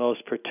surely the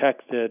most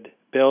protected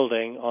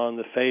building on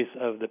the face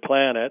of the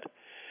planet,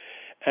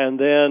 and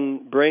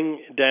then bring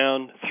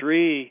down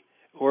 3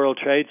 World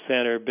Trade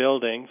Center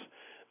buildings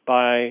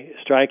by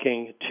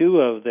striking 2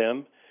 of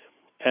them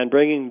and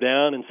bringing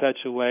down in such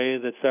a way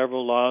that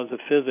several laws of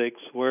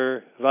physics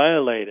were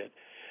violated.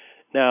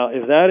 Now,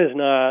 if that is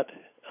not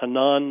a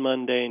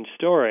non-mundane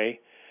story,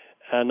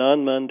 a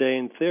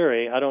non-mundane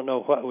theory, I don't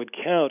know what would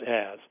count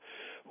as.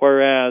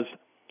 Whereas,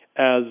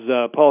 as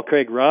Paul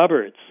Craig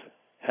Roberts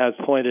has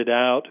pointed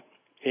out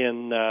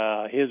in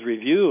his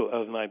review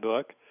of my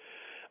book,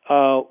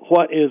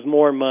 what is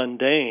more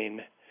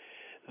mundane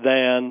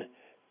than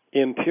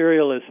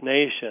imperialist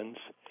nations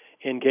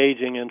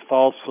engaging in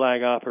false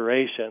flag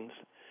operations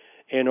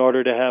in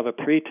order to have a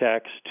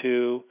pretext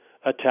to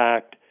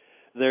attack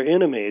their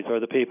enemies or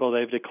the people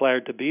they've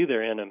declared to be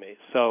their enemies.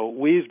 So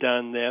we've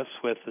done this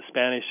with the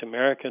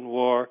Spanish-American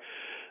War,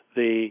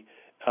 the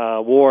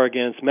war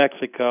against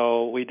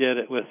Mexico. We did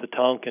it with the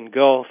Tonkin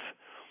Gulf.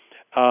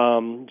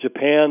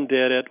 Japan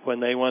did it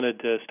when they wanted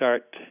to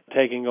start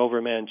taking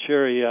over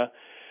Manchuria.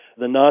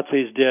 The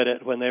Nazis did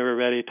it when they were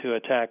ready to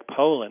attack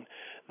Poland.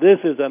 This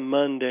is a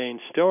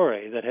mundane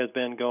story that has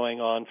been going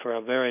on for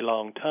a very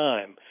long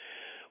time,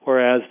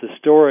 whereas the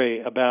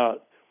story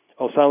about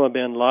Osama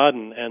bin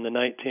Laden and the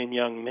 19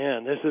 young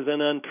men, this is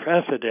an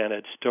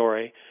unprecedented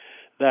story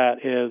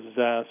that is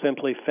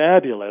simply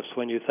fabulous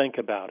when you think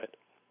about it.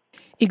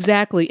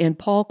 Exactly, and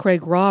Paul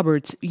Craig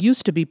Roberts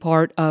used to be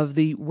part of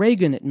the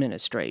Reagan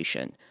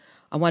administration.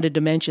 I wanted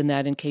to mention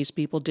that in case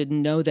people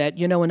didn't know that.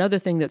 You know, another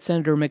thing that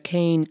Senator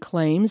McCain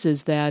claims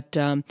is that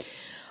the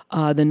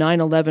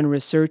 9/11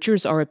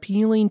 researchers are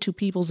appealing to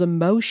people's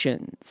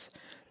emotions,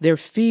 their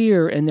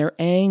fear and their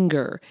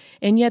anger,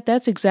 and yet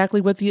that's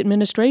exactly what the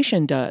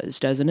administration does,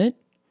 doesn't it?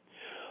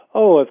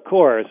 Oh, of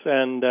course,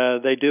 and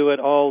they do it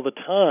all the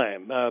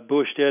time.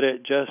 Bush did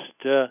it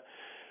just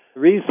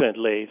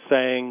recently,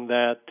 saying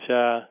that,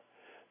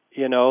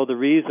 the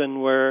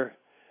reason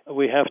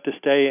we have to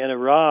stay in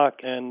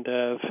Iraq and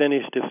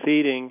finish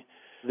defeating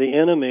the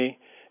enemy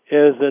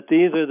is that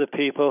these are the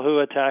people who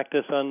attacked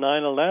us on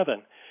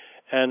 9/11.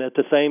 And at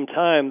the same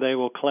time, they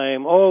will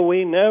claim,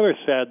 we never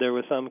said there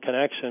was some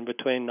connection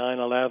between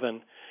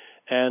 9/11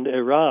 and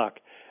Iraq,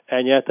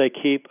 and yet they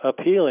keep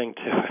appealing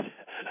to it.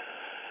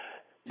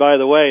 By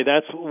the way,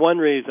 that's one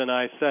reason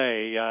I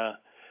say,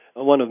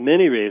 one of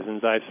many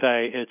reasons I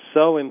say it's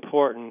so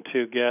important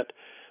to get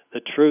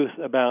the truth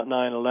about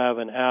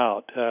 9/11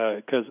 out,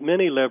 because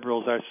many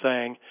liberals are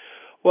saying,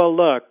 well,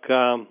 look,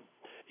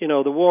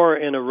 the war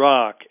in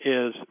Iraq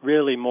is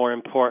really more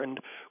important.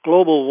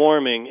 Global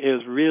warming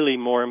is really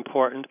more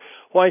important.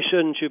 Why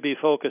shouldn't you be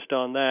focused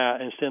on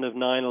that instead of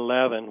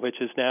 9/11, which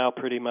is now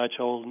pretty much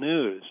old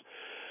news?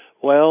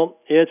 Well,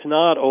 it's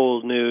not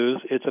old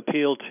news. It's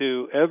appealed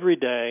to every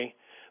day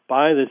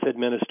by this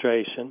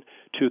administration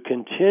to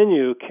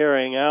continue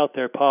carrying out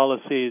their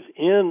policies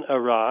in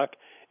Iraq,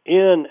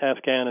 in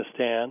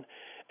Afghanistan,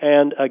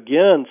 and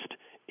against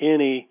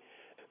any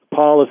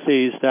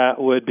policies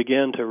that would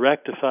begin to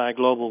rectify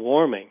global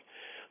warming.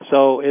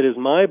 So it is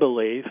my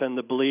belief, and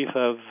the belief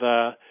of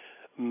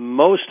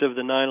most of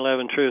the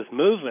 9/11 Truth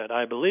movement,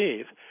 I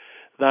believe,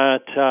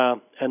 that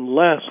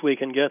unless we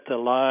can get the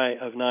lie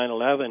of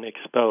 9/11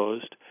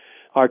 exposed,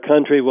 our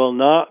country will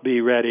not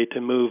be ready to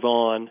move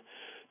on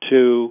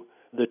to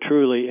the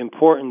truly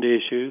important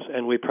issues,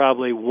 and we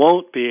probably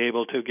won't be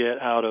able to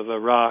get out of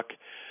Iraq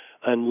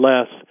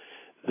unless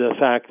the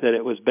fact that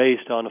it was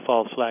based on a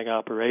false flag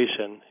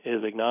operation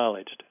is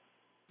acknowledged.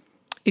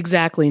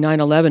 Exactly.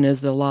 9/11 is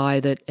the lie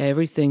that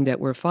everything that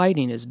we're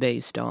fighting is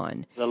based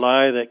on. The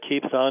lie that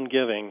keeps on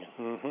giving.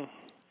 Mm-hmm.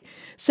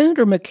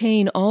 Senator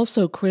McCain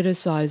also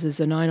criticizes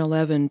the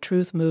 9/11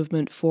 Truth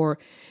movement for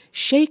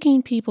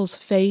shaking people's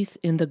faith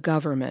in the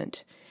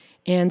government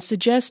and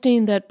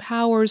suggesting that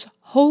powers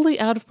wholly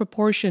out of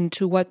proportion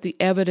to what the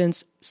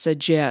evidence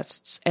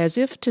suggests, as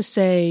if to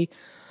say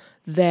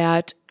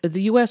that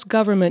the U.S.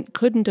 government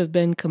couldn't have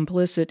been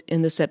complicit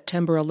in the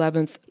September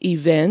 11th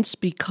events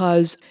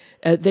because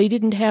they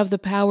didn't have the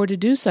power to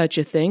do such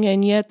a thing,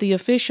 and yet the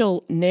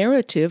official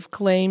narrative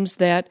claims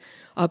that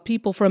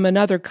people from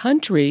another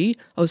country,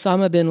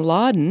 Osama bin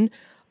Laden,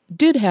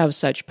 did have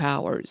such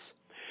powers.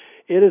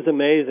 It is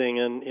amazing,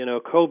 and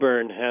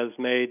Coburn has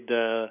made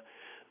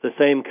the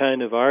same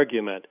kind of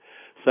argument,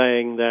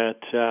 saying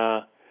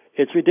that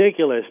it's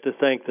ridiculous to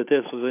think that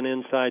this was an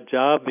inside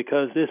job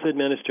because this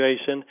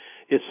administration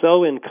is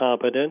so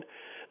incompetent,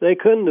 they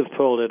couldn't have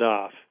pulled it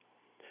off.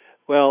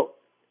 Well,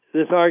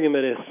 this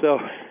argument is so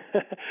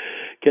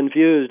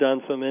confused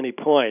on so many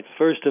points.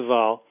 First of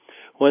all,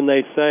 when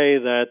they say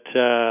that,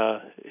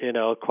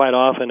 quite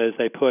often as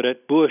they put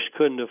it, Bush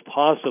couldn't have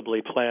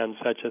possibly planned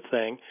such a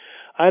thing,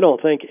 I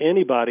don't think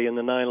anybody in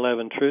the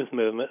 9/11 Truth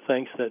movement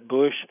thinks that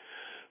Bush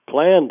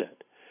planned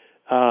it.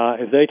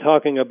 If they're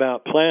talking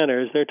about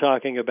planners, they're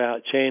talking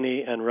about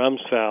Cheney and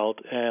Rumsfeld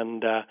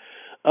and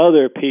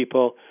other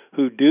people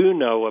who do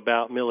know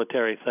about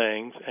military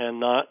things and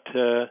not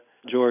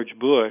George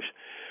Bush.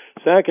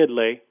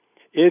 Secondly,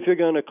 if you're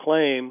going to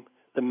claim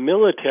the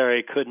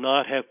military could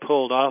not have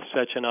pulled off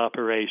such an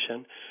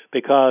operation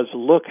because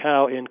look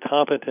how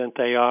incompetent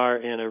they are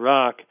in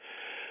Iraq,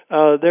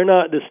 they're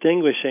not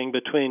distinguishing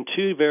between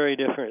two very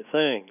different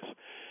things.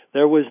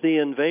 There was the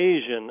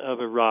invasion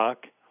of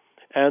Iraq,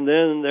 and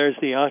then there's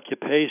the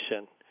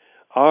occupation.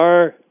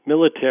 Our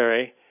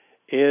military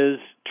is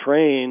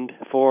trained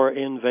for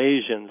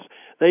invasions.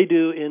 They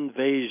do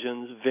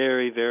invasions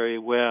very, very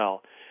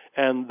well.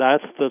 And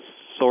that's the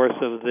source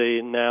of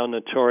the now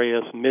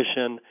notorious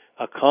Mission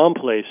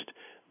Accomplished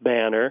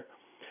banner.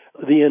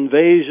 The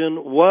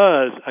invasion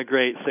was a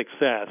great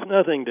success.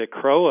 Nothing to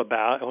crow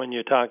about when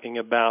you're talking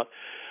about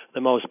the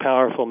most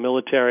powerful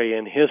military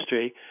in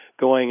history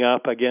going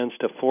up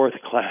against a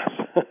fourth-class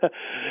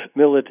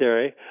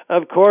military.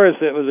 Of course,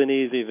 it was an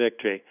easy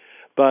victory.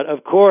 But,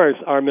 of course,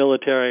 our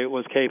military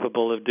was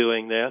capable of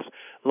doing this.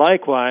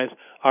 Likewise,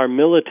 our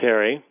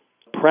military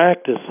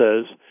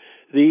practices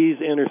these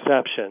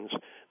interceptions.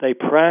 They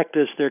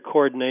practice their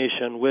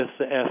coordination with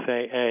the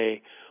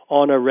FAA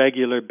on a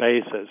regular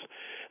basis.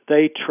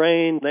 They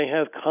train, they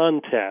have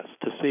contests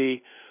to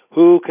see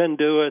who can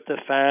do it the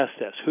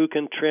fastest, who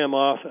can trim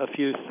off a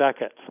few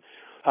seconds.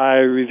 I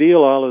reveal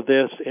all of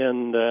this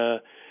in the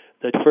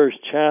first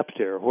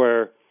chapter,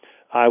 where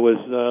I was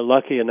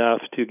lucky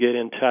enough to get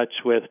in touch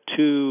with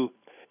two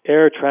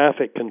air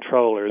traffic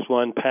controllers,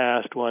 one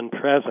past, one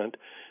present,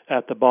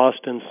 at the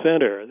Boston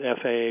Center, the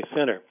FAA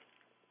Center.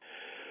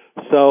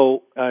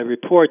 So I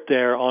report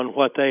there on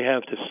what they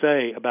have to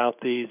say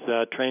about these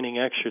training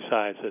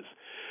exercises.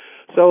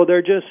 So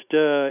they're just,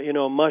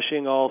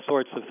 mushing all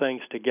sorts of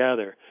things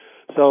together.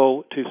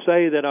 So to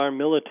say that our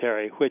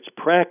military, which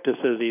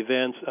practices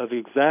events of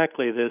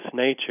exactly this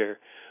nature,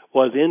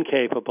 was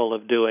incapable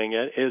of doing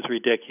it is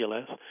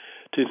ridiculous.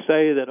 To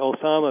say that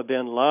Osama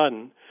bin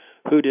Laden,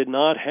 who did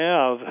not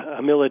have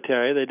a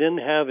military, they didn't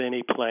have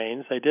any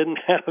planes, they didn't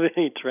have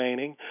any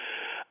training,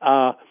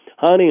 Hani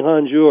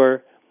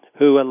Hanjour,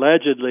 who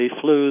allegedly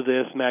flew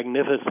this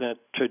magnificent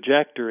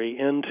trajectory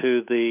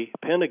into the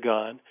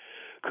Pentagon,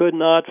 could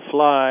not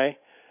fly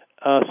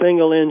a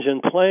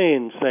single-engine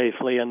plane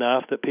safely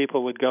enough that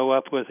people would go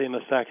up with him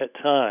a second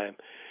time.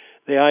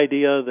 The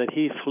idea that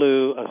he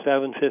flew a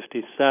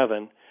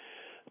 757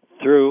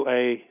 through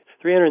a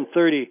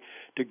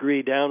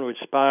 330-degree downward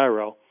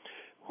spiral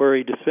where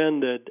he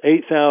descended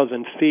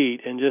 8,000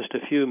 feet in just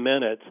a few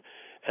minutes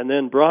and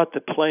then brought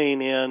the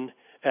plane in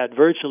at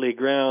virtually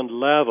ground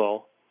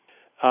level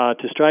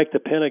to strike the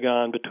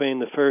Pentagon between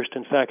the first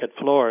and second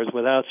floors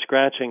without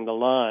scratching the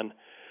lawn.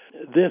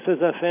 This is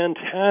a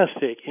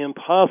fantastic,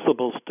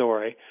 impossible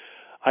story.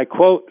 I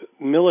quote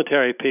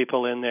military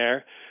people in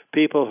there,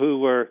 people who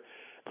were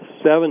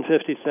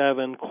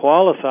 757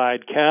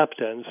 qualified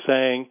captains,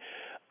 saying,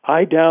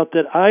 I doubt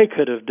that I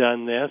could have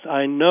done this.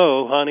 I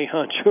know Hani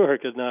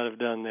Hanjour could not have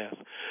done this.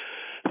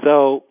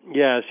 So,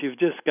 yes, you've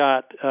just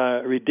got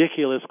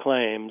ridiculous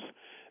claims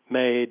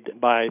made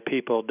by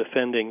people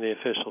defending the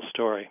official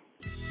story.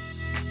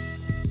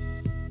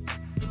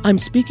 I'm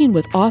speaking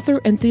with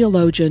author and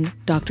theologian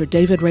Dr.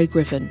 David Ray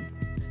Griffin.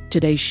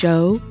 Today's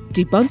show,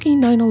 Debunking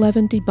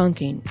 9/11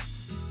 Debunking.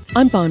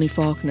 I'm Bonnie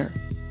Faulkner.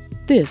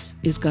 This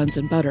is Guns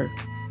and Butter.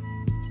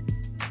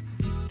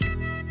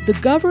 The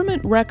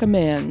government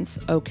recommends,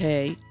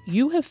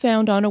 you have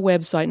found on a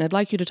website, and I'd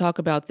like you to talk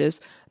about this,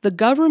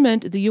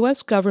 the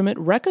U.S. government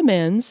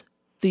recommends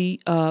the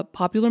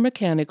Popular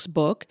Mechanics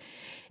book,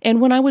 and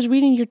when I was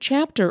reading your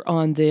chapter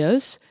on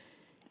this,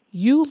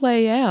 you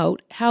lay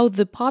out how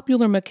the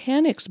Popular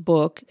Mechanics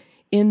book,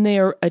 in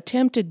their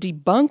attempted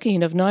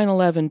debunking of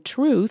 9/11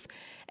 truth,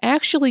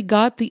 actually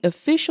got the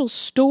official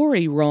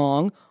story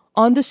wrong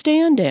on the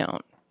stand-down.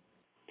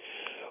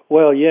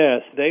 Well,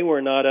 yes, they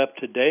were not up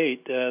to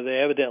date. They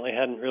evidently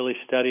hadn't really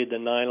studied the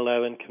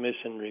 9/11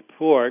 Commission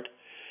report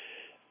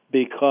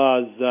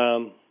because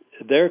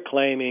they're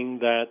claiming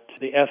that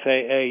the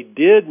FAA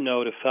did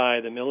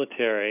notify the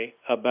military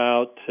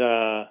about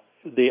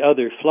the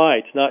other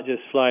flights, not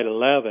just Flight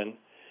 11,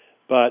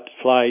 but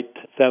Flight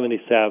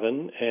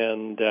 77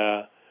 and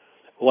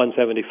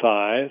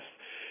 175.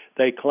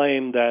 They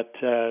claim that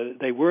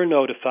they were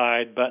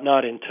notified, but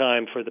not in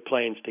time for the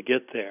planes to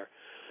get there.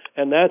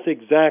 And that's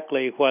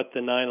exactly what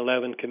the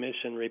 9/11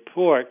 Commission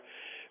report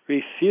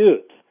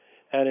refutes.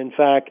 And in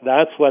fact,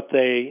 that's what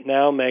they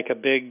now make a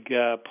big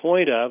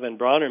point of, and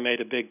Bronner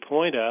made a big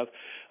point of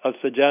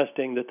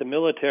suggesting that the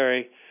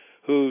military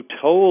who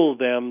told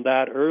them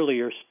that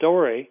earlier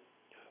story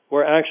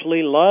were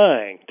actually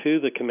lying to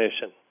the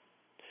Commission.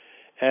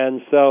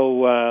 And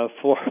so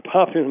for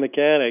Popular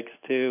Mechanics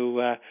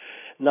to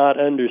not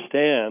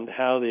understand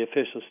how the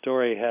official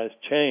story has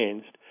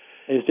changed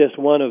is just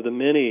one of the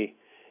many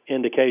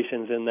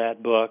indications in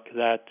that book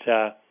that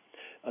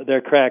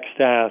their crack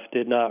staff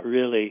did not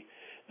really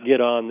get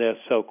on this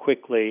so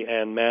quickly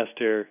and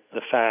master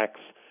the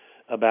facts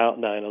about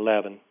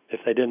 9/11,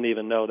 if they didn't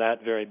even know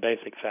that very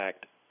basic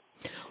fact.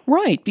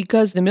 Right,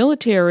 because the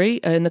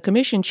military and the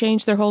commission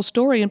changed their whole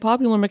story, and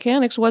Popular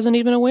Mechanics wasn't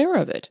even aware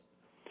of it.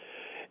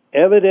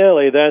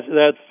 Evidently,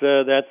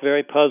 that's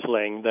very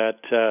puzzling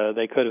that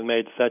they could have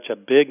made such a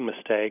big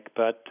mistake,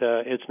 but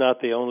it's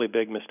not the only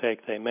big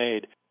mistake they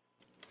made.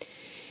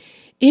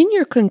 In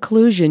your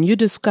conclusion, you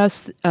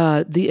discuss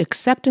the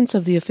acceptance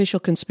of the official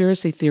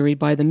conspiracy theory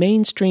by the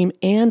mainstream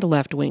and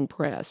left-wing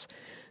press.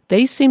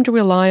 They seem to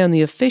rely on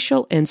the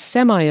official and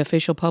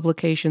semi-official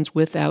publications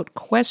without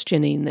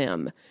questioning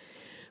them.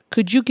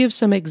 Could you give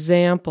some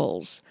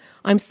examples?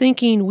 I'm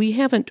thinking we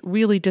haven't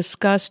really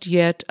discussed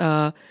yet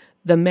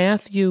the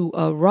Matthew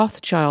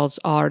Rothschild's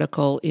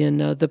article in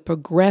The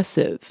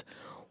Progressive.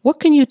 What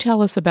can you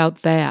tell us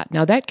about that?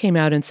 Now, that came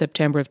out in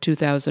September of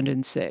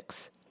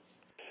 2006.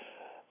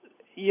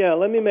 Yeah,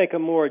 let me make a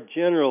more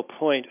general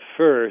point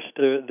first.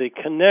 The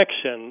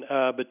connection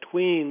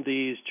between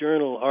these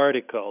journal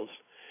articles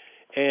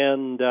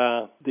and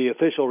the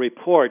official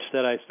reports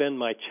that I spend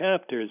my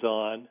chapters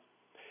on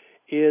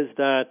is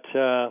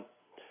that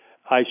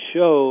I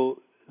show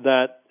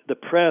that the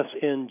press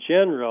in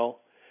general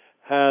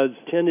has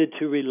tended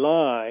to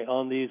rely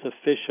on these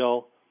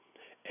official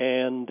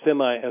and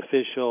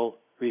semi-official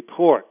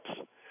reports.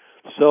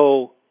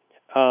 So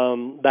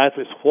that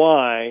is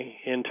why,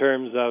 in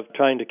terms of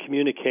trying to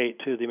communicate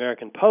to the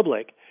American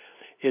public,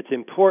 it's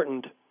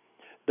important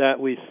that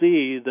we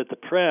see that the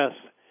press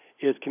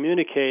is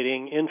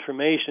communicating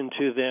information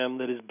to them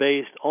that is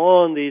based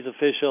on these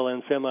official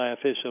and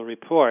semi-official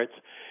reports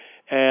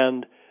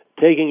and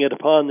taking it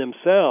upon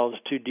themselves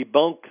to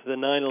debunk the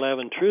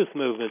 9/11 Truth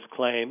Movement's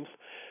claims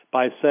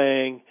by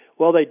saying,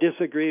 well, they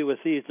disagree with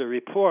these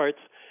reports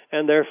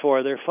and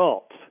therefore they're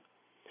false.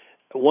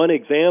 One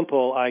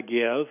example I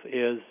give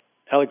is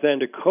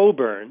Alexander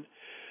Coburn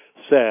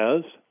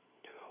says,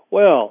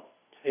 well,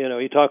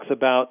 he talks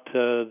about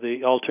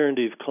the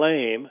alternative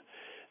claim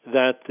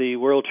that the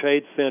World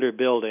Trade Center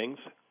buildings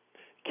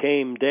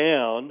came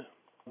down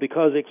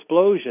because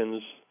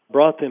explosions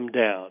brought them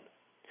down.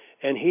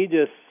 And he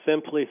just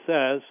simply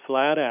says,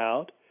 flat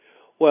out,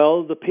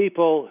 well, the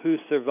people who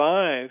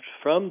survived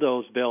from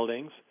those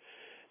buildings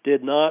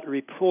did not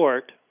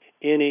report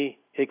any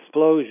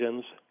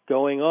explosions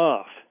going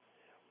off.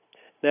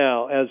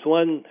 Now, as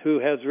one who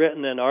has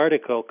written an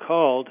article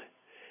called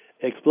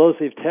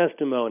Explosive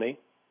Testimony,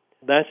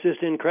 that's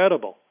just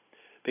incredible,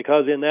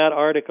 because in that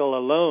article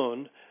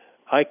alone,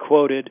 I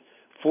quoted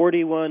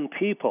 41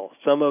 people,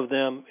 some of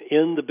them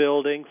in the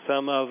building,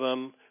 some of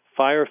them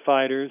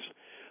firefighters,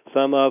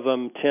 some of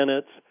them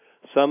tenants,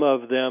 some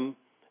of them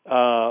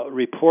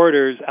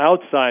reporters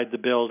outside the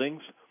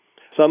buildings,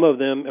 some of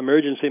them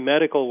emergency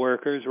medical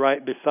workers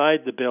right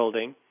beside the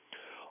building,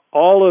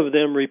 all of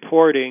them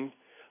reporting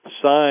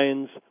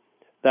signs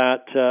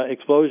that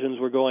explosions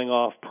were going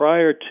off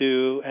prior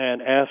to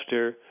and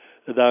after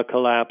the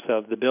collapse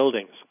of the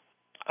buildings.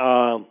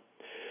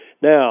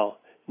 Now,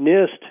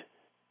 NIST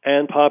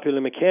and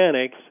Popular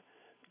Mechanics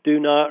do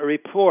not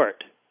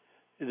report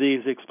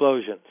these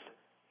explosions.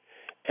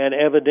 And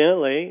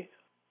evidently,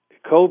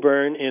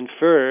 Coburn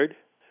inferred,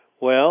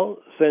 well,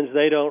 since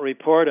they don't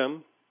report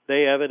them,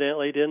 they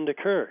evidently didn't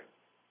occur.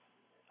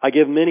 I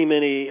give many,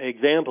 many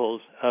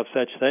examples of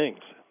such things.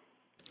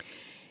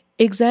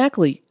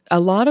 Exactly. A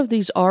lot of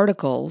these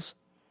articles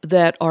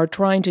that are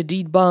trying to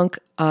debunk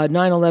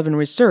 9/11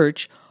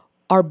 research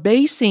are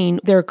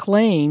basing their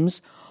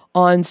claims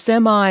on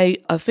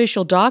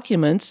semi-official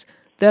documents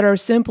that are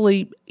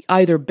simply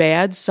either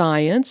bad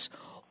science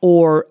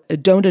or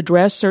don't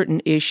address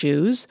certain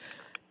issues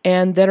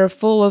and that are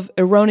full of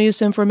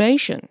erroneous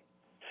information.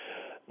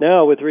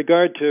 Now, with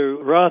regard to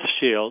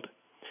Rothschild,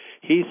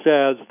 he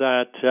says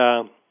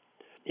that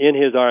in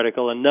his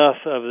article, enough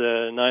of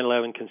the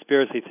 9/11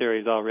 conspiracy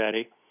theories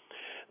already,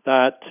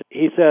 that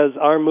he says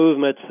our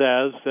movement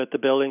says that the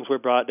buildings were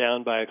brought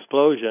down by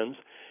explosions.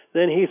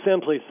 Then he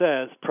simply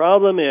says,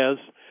 problem is,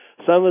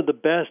 some of the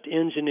best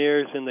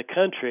engineers in the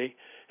country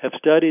have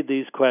studied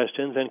these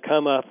questions and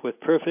come up with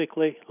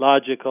perfectly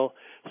logical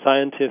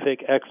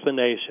scientific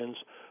explanations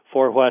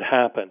for what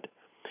happened.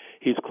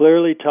 He's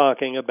clearly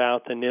talking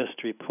about the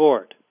NIST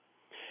report.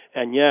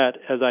 And yet,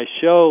 as I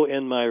show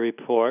in my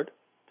report,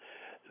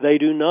 they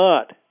do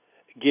not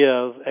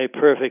give a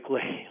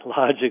perfectly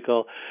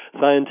logical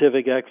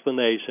scientific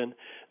explanation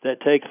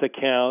that takes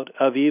account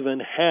of even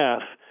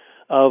half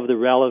of the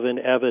relevant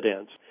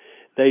evidence.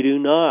 They do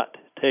not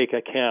take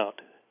account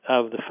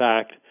of the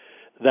fact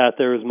that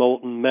there is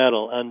molten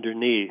metal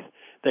underneath.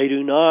 They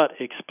do not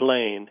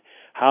explain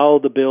how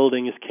the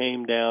buildings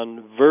came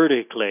down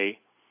vertically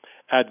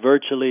at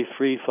virtually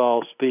free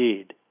fall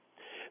speed.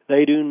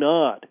 They do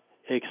not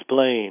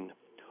explain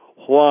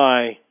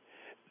why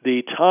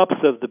the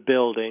tops of the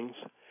buildings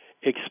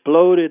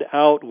exploded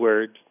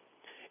outward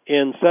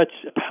in such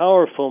a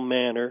powerful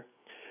manner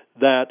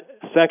that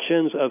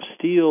sections of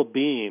steel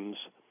beams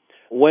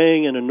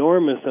weighing an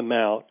enormous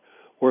amount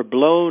were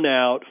blown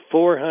out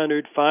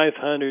 400,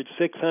 500,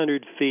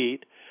 600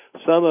 feet,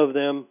 some of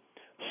them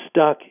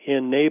stuck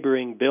in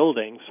neighboring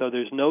buildings, so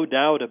there's no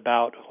doubt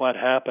about what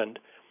happened.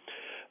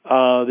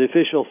 The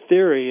official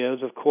theory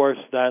is, of course,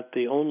 that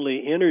the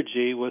only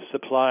energy was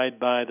supplied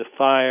by the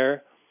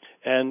fire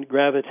and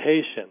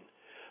gravitation.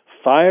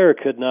 Fire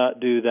could not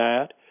do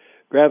that.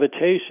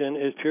 Gravitation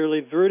is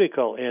purely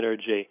vertical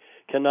energy,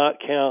 cannot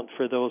count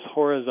for those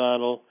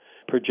horizontal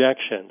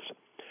projections.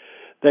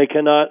 They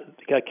cannot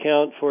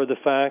account for the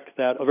fact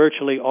that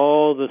virtually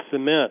all the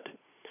cement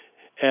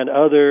and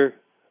other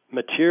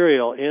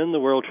material in the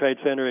World Trade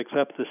Center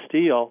except the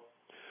steel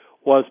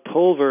was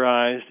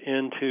pulverized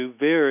into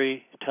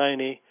very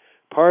tiny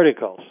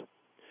particles.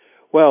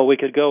 Well, we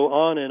could go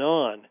on and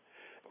on.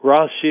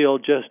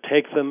 Rothschild just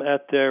takes them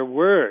at their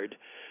word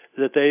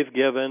that they've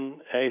given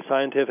a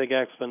scientific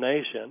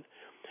explanation.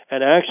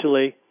 And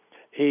actually,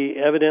 he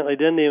evidently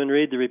didn't even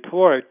read the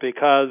report,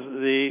 because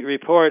the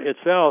report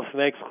itself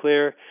makes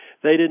clear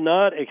they did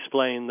not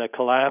explain the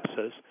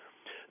collapses.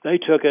 They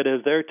took it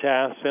as their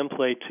task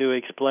simply to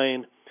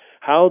explain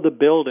how the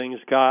buildings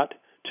got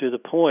to the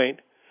point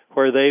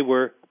where they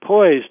were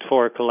poised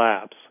for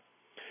collapse.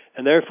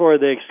 And therefore,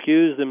 they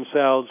excused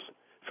themselves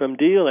from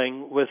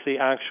dealing with the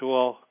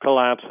actual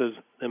collapses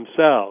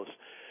themselves.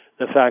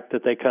 The fact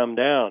that they come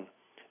down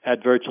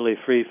at virtually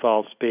free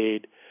fall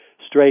speed,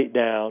 straight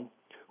down,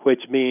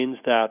 which means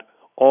that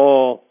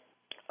almost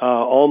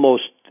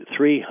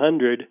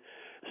 300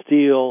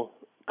 steel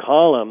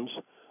columns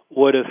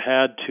would have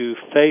had to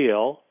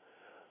fail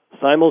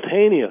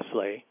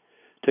simultaneously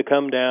to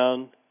come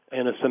down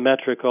in a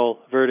symmetrical,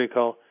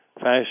 vertical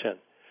fashion.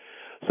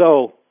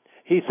 So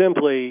he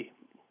simply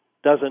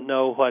doesn't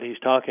know what he's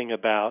talking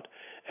about,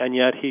 and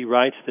yet he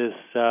writes this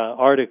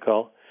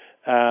article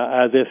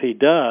as if he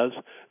does,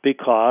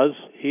 because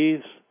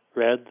he's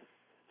read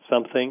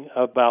something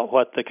about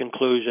what the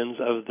conclusions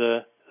of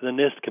the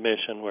NIST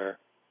Commission were.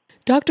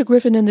 Dr.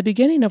 Griffin, in the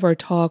beginning of our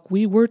talk,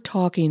 we were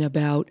talking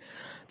about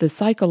the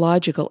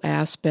psychological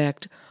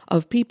aspect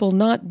of people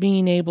not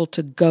being able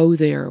to go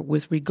there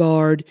with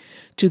regard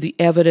to the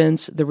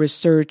evidence, the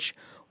research,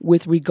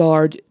 with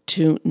regard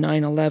to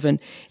 9/11.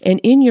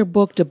 And in your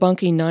book,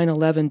 Debunking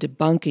 9/11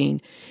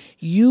 Debunking,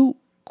 you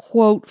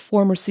quote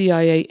former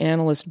CIA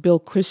analyst Bill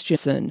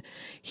Christensen.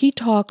 He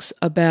talks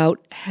about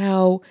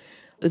how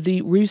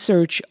the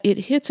research,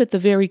 it hits at the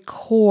very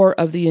core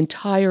of the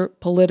entire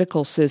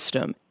political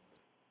system.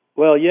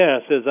 Well,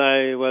 yes, as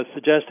I was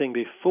suggesting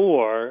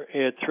before,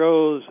 it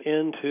throws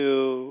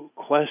into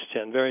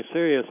question, very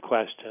serious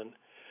question,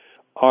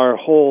 our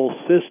whole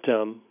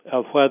system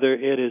of whether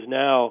it is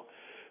now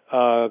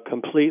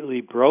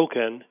completely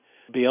broken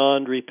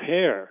beyond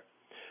repair.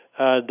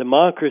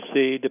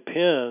 Democracy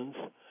depends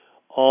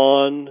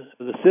on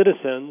the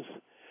citizens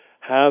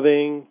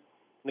having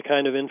the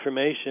kind of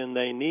information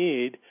they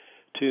need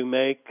to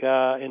make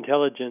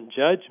intelligent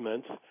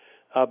judgments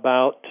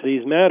about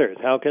these matters.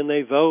 How can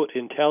they vote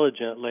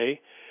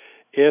intelligently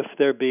if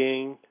they're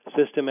being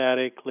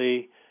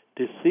systematically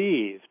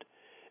deceived?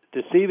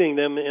 Deceiving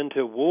them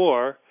into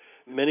war,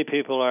 many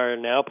people are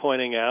now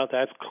pointing out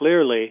that's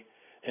clearly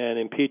an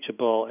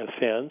impeachable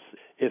offense.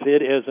 If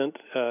it isn't,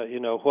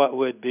 what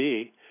would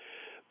be?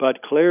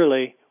 But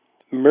clearly,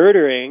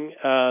 murdering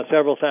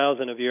several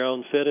thousand of your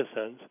own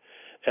citizens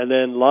and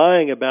then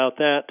lying about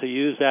that to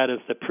use that as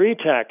the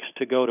pretext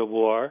to go to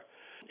war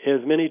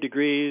is many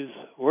degrees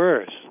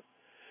worse.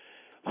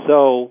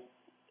 So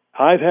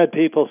I've had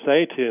people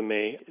say to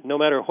me, no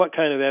matter what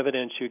kind of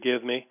evidence you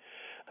give me,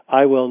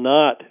 I will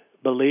not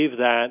believe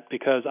that,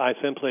 because I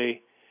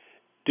simply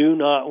do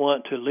not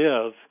want to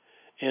live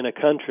in a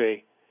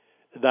country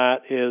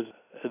that is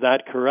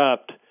that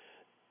corrupt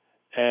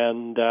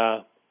and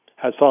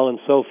has fallen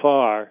so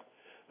far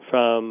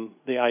from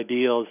the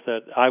ideals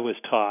that I was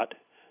taught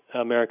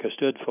America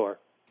stood for.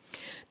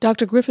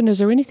 Dr. Griffin, is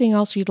there anything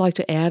else you'd like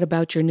to add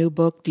about your new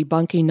book,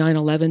 Debunking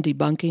 9/11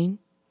 Debunking?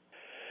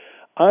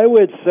 I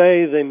would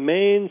say the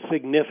main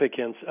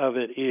significance of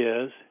it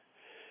is,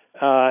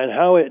 and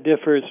how it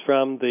differs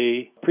from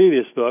the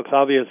previous books.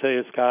 Obviously,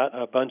 it's got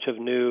a bunch of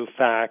new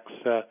facts,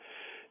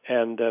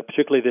 and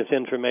particularly this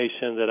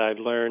information that I've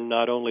learned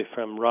not only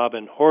from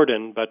Robin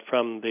Horton, but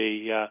from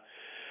the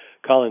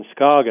Colin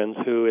Scoggins,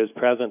 who is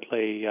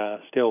presently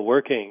still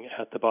working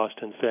at the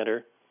Boston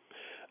Center.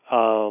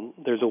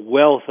 There's a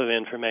wealth of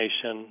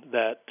information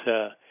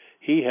that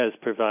he has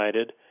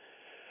provided.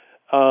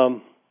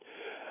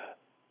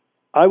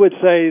 I would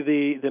say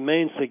the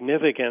main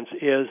significance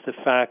is the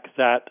fact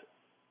that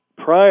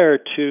prior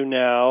to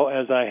now,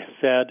 as I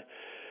said,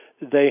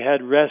 they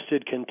had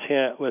rested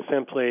content with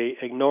simply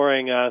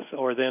ignoring us,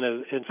 or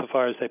then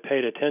insofar as they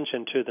paid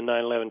attention to the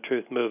 9/11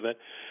 Truth Movement,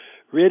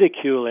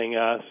 ridiculing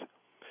us.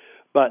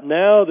 But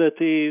now that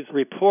these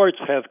reports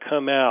have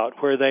come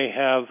out where they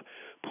have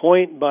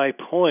point by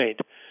point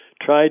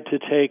tried to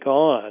take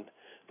on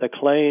the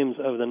claims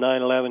of the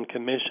 9/11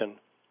 Commission,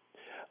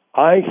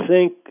 I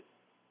think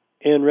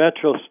in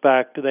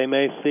retrospect they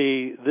may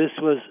see this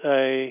was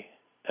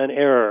an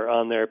error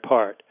on their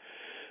part,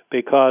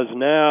 because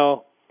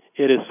now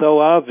it is so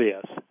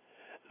obvious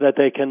that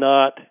they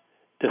cannot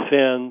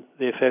defend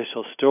the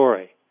official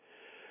story.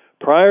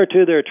 Prior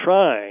to their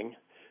trying,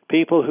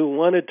 people who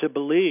wanted to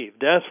believe,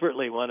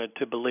 desperately wanted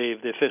to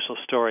believe the official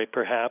story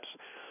perhaps,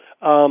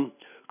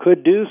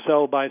 could do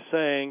so by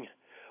saying,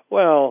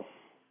 well,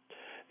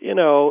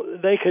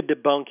 they could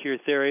debunk your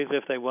theories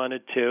if they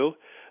wanted to,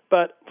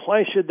 but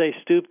why should they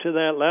stoop to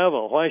that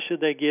level? Why should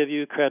they give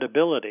you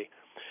credibility?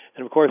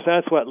 And, of course,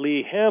 that's what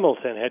Lee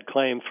Hamilton had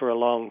claimed for a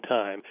long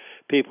time.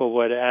 People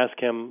would ask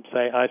him,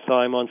 say, I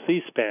saw him on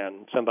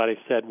C-SPAN. Somebody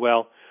said,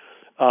 well,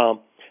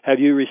 have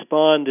you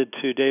responded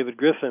to David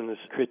Griffin's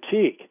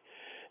critique?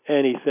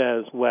 And he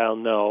says, well,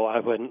 no, I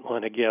wouldn't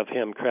want to give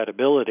him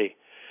credibility.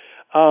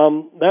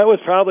 That was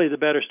probably the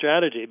better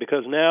strategy,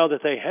 because now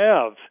that they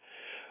have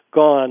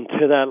gone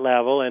to that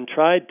level and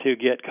tried to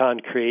get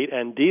concrete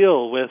and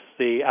deal with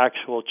the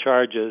actual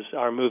charges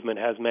our movement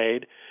has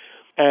made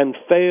and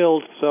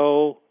failed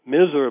so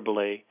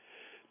miserably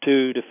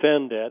to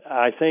defend it,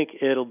 I think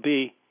it'll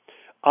be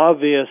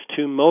obvious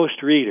to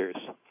most readers,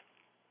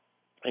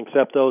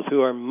 except those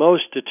who are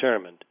most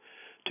determined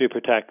to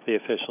protect the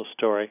official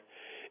story.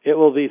 It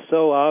will be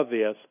so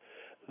obvious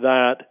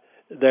that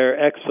their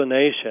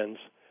explanations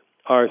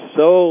are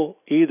so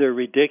either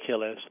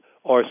ridiculous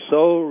or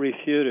so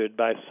refuted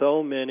by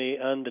so many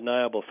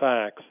undeniable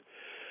facts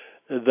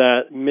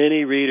that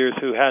many readers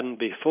who hadn't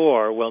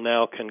before will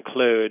now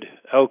conclude,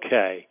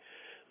 okay,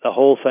 the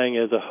whole thing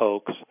is a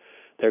hoax.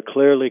 They're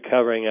clearly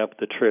covering up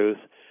the truth,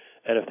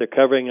 and if they're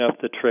covering up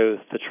the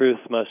truth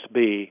must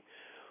be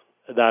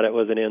that it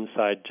was an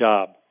inside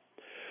job.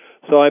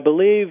 So I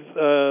believe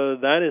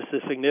that is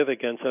the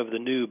significance of the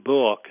new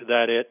book,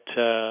 that it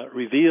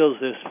reveals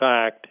this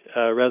fact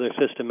rather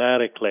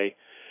systematically,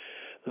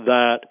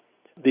 that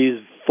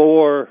these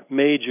four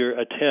major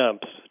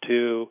attempts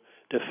to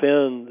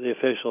defend the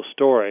official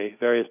story,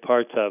 various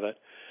parts of it,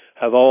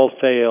 have all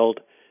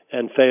failed,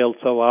 and failed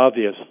so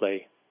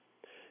obviously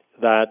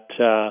that,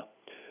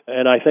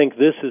 and I think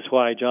this is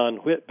why John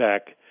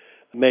Whitbeck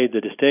made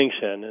the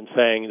distinction in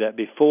saying that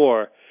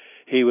before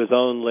he was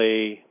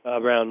only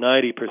around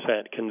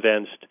 90%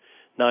 convinced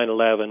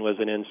 9/11 was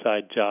an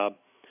inside job,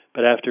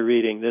 but after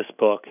reading this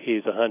book,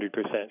 he's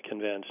 100%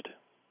 convinced.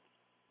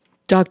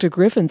 Dr.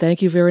 Griffin,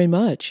 thank you very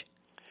much.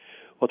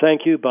 Well,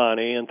 thank you,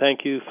 Bonnie, and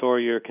thank you for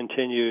your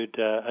continued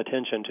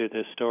attention to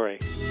this story.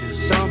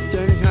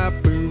 Something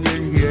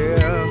happening,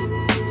 yeah.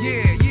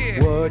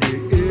 What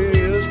it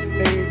is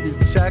ain't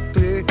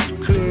exactly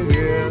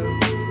clear.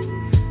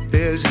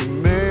 There's a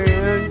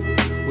man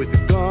with a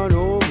gun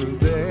over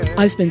there.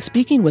 I've been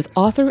speaking with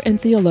author and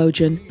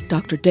theologian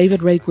Dr.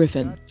 David Ray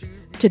Griffin.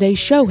 Today's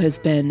show has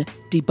been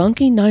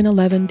Debunking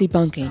 9/11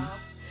 Debunking.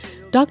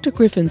 Dr.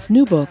 Griffin's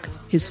new book,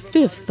 his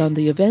fifth on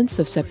the events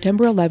of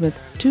September 11,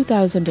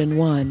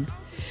 2001,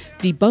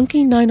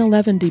 Debunking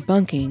 9/11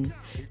 Debunking,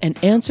 an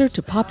answer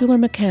to popular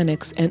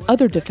mechanics and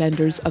other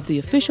defenders of the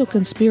official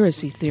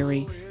conspiracy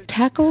theory,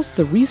 tackles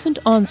the recent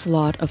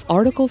onslaught of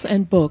articles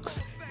and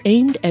books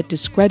aimed at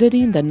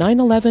discrediting the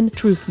 9/11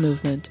 truth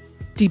movement.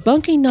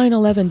 Debunking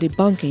 9/11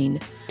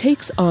 Debunking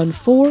takes on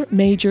four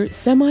major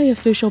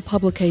semi-official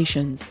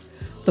publications: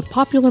 the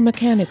popular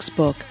mechanics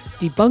book,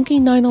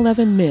 Debunking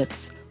 9/11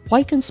 Myths,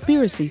 Why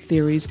Conspiracy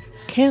Theories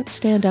Can't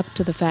Stand Up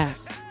to the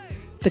Facts;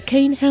 the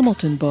Kane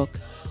Hamilton book,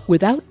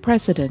 Without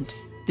Precedent,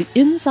 The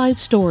Inside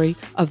Story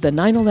of the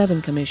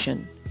 9/11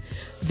 Commission;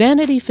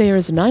 Vanity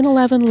Fair's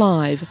 9/11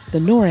 Live, the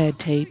NORAD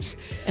tapes,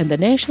 and the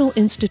National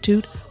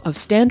Institute of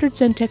Standards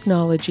and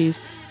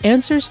Technology's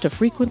Answers to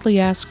Frequently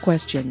Asked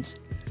Questions.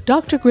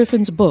 Dr.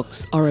 Griffin's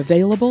books are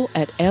available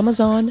at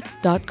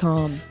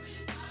Amazon.com.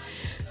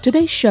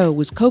 Today's show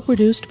was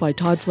co-produced by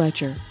Todd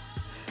Fletcher.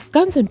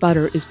 Guns and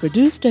Butter is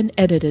produced and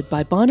edited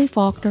by Bonnie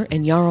Faulkner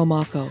and Yarrow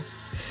Mako.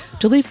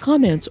 To leave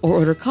comments or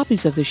order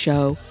copies of the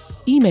show,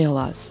 email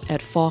us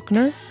at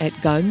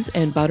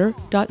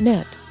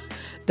faulkner@gunsandbutter.net.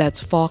 That's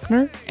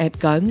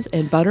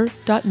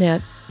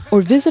faulkner@gunsandbutter.net,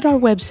 or visit our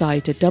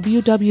website at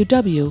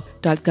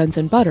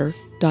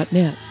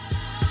www.gunsandbutter.net.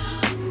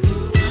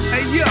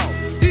 Hey yo,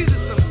 these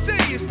are some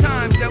serious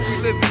times that we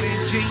living in,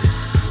 G.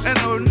 And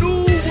a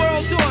new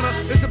world order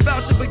is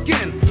about to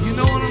begin. You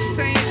know what I'm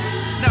saying?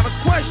 Now the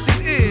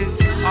question is,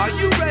 are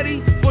you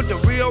ready for the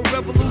real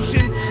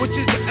revolution, which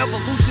is the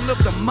evolution of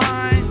the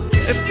mind?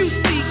 If you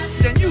seek,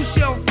 then you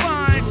shall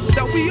find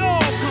that we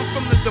all come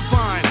from the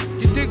divine.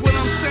 You dig what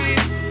I'm saying?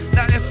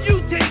 Now if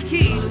you take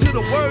heed to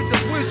the words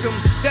of wisdom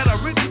that are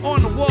written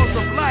on the walls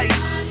of life,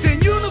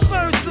 then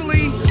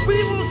universally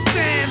we will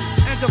stand,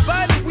 and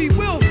divided we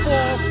will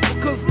fall,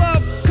 because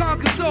love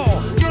conquers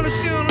all. You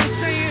understand what I'm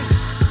saying?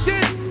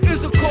 This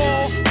is a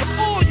call for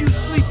all you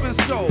sleeping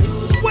souls.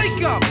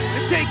 Wake up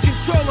and take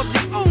control of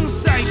your own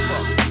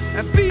cipher,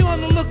 and be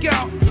on the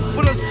lookout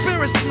for the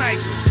spirit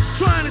snipers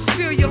trying to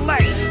steal your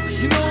light.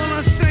 You know what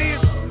I'm saying?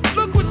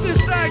 Look within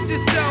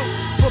yourself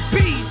for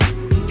peace.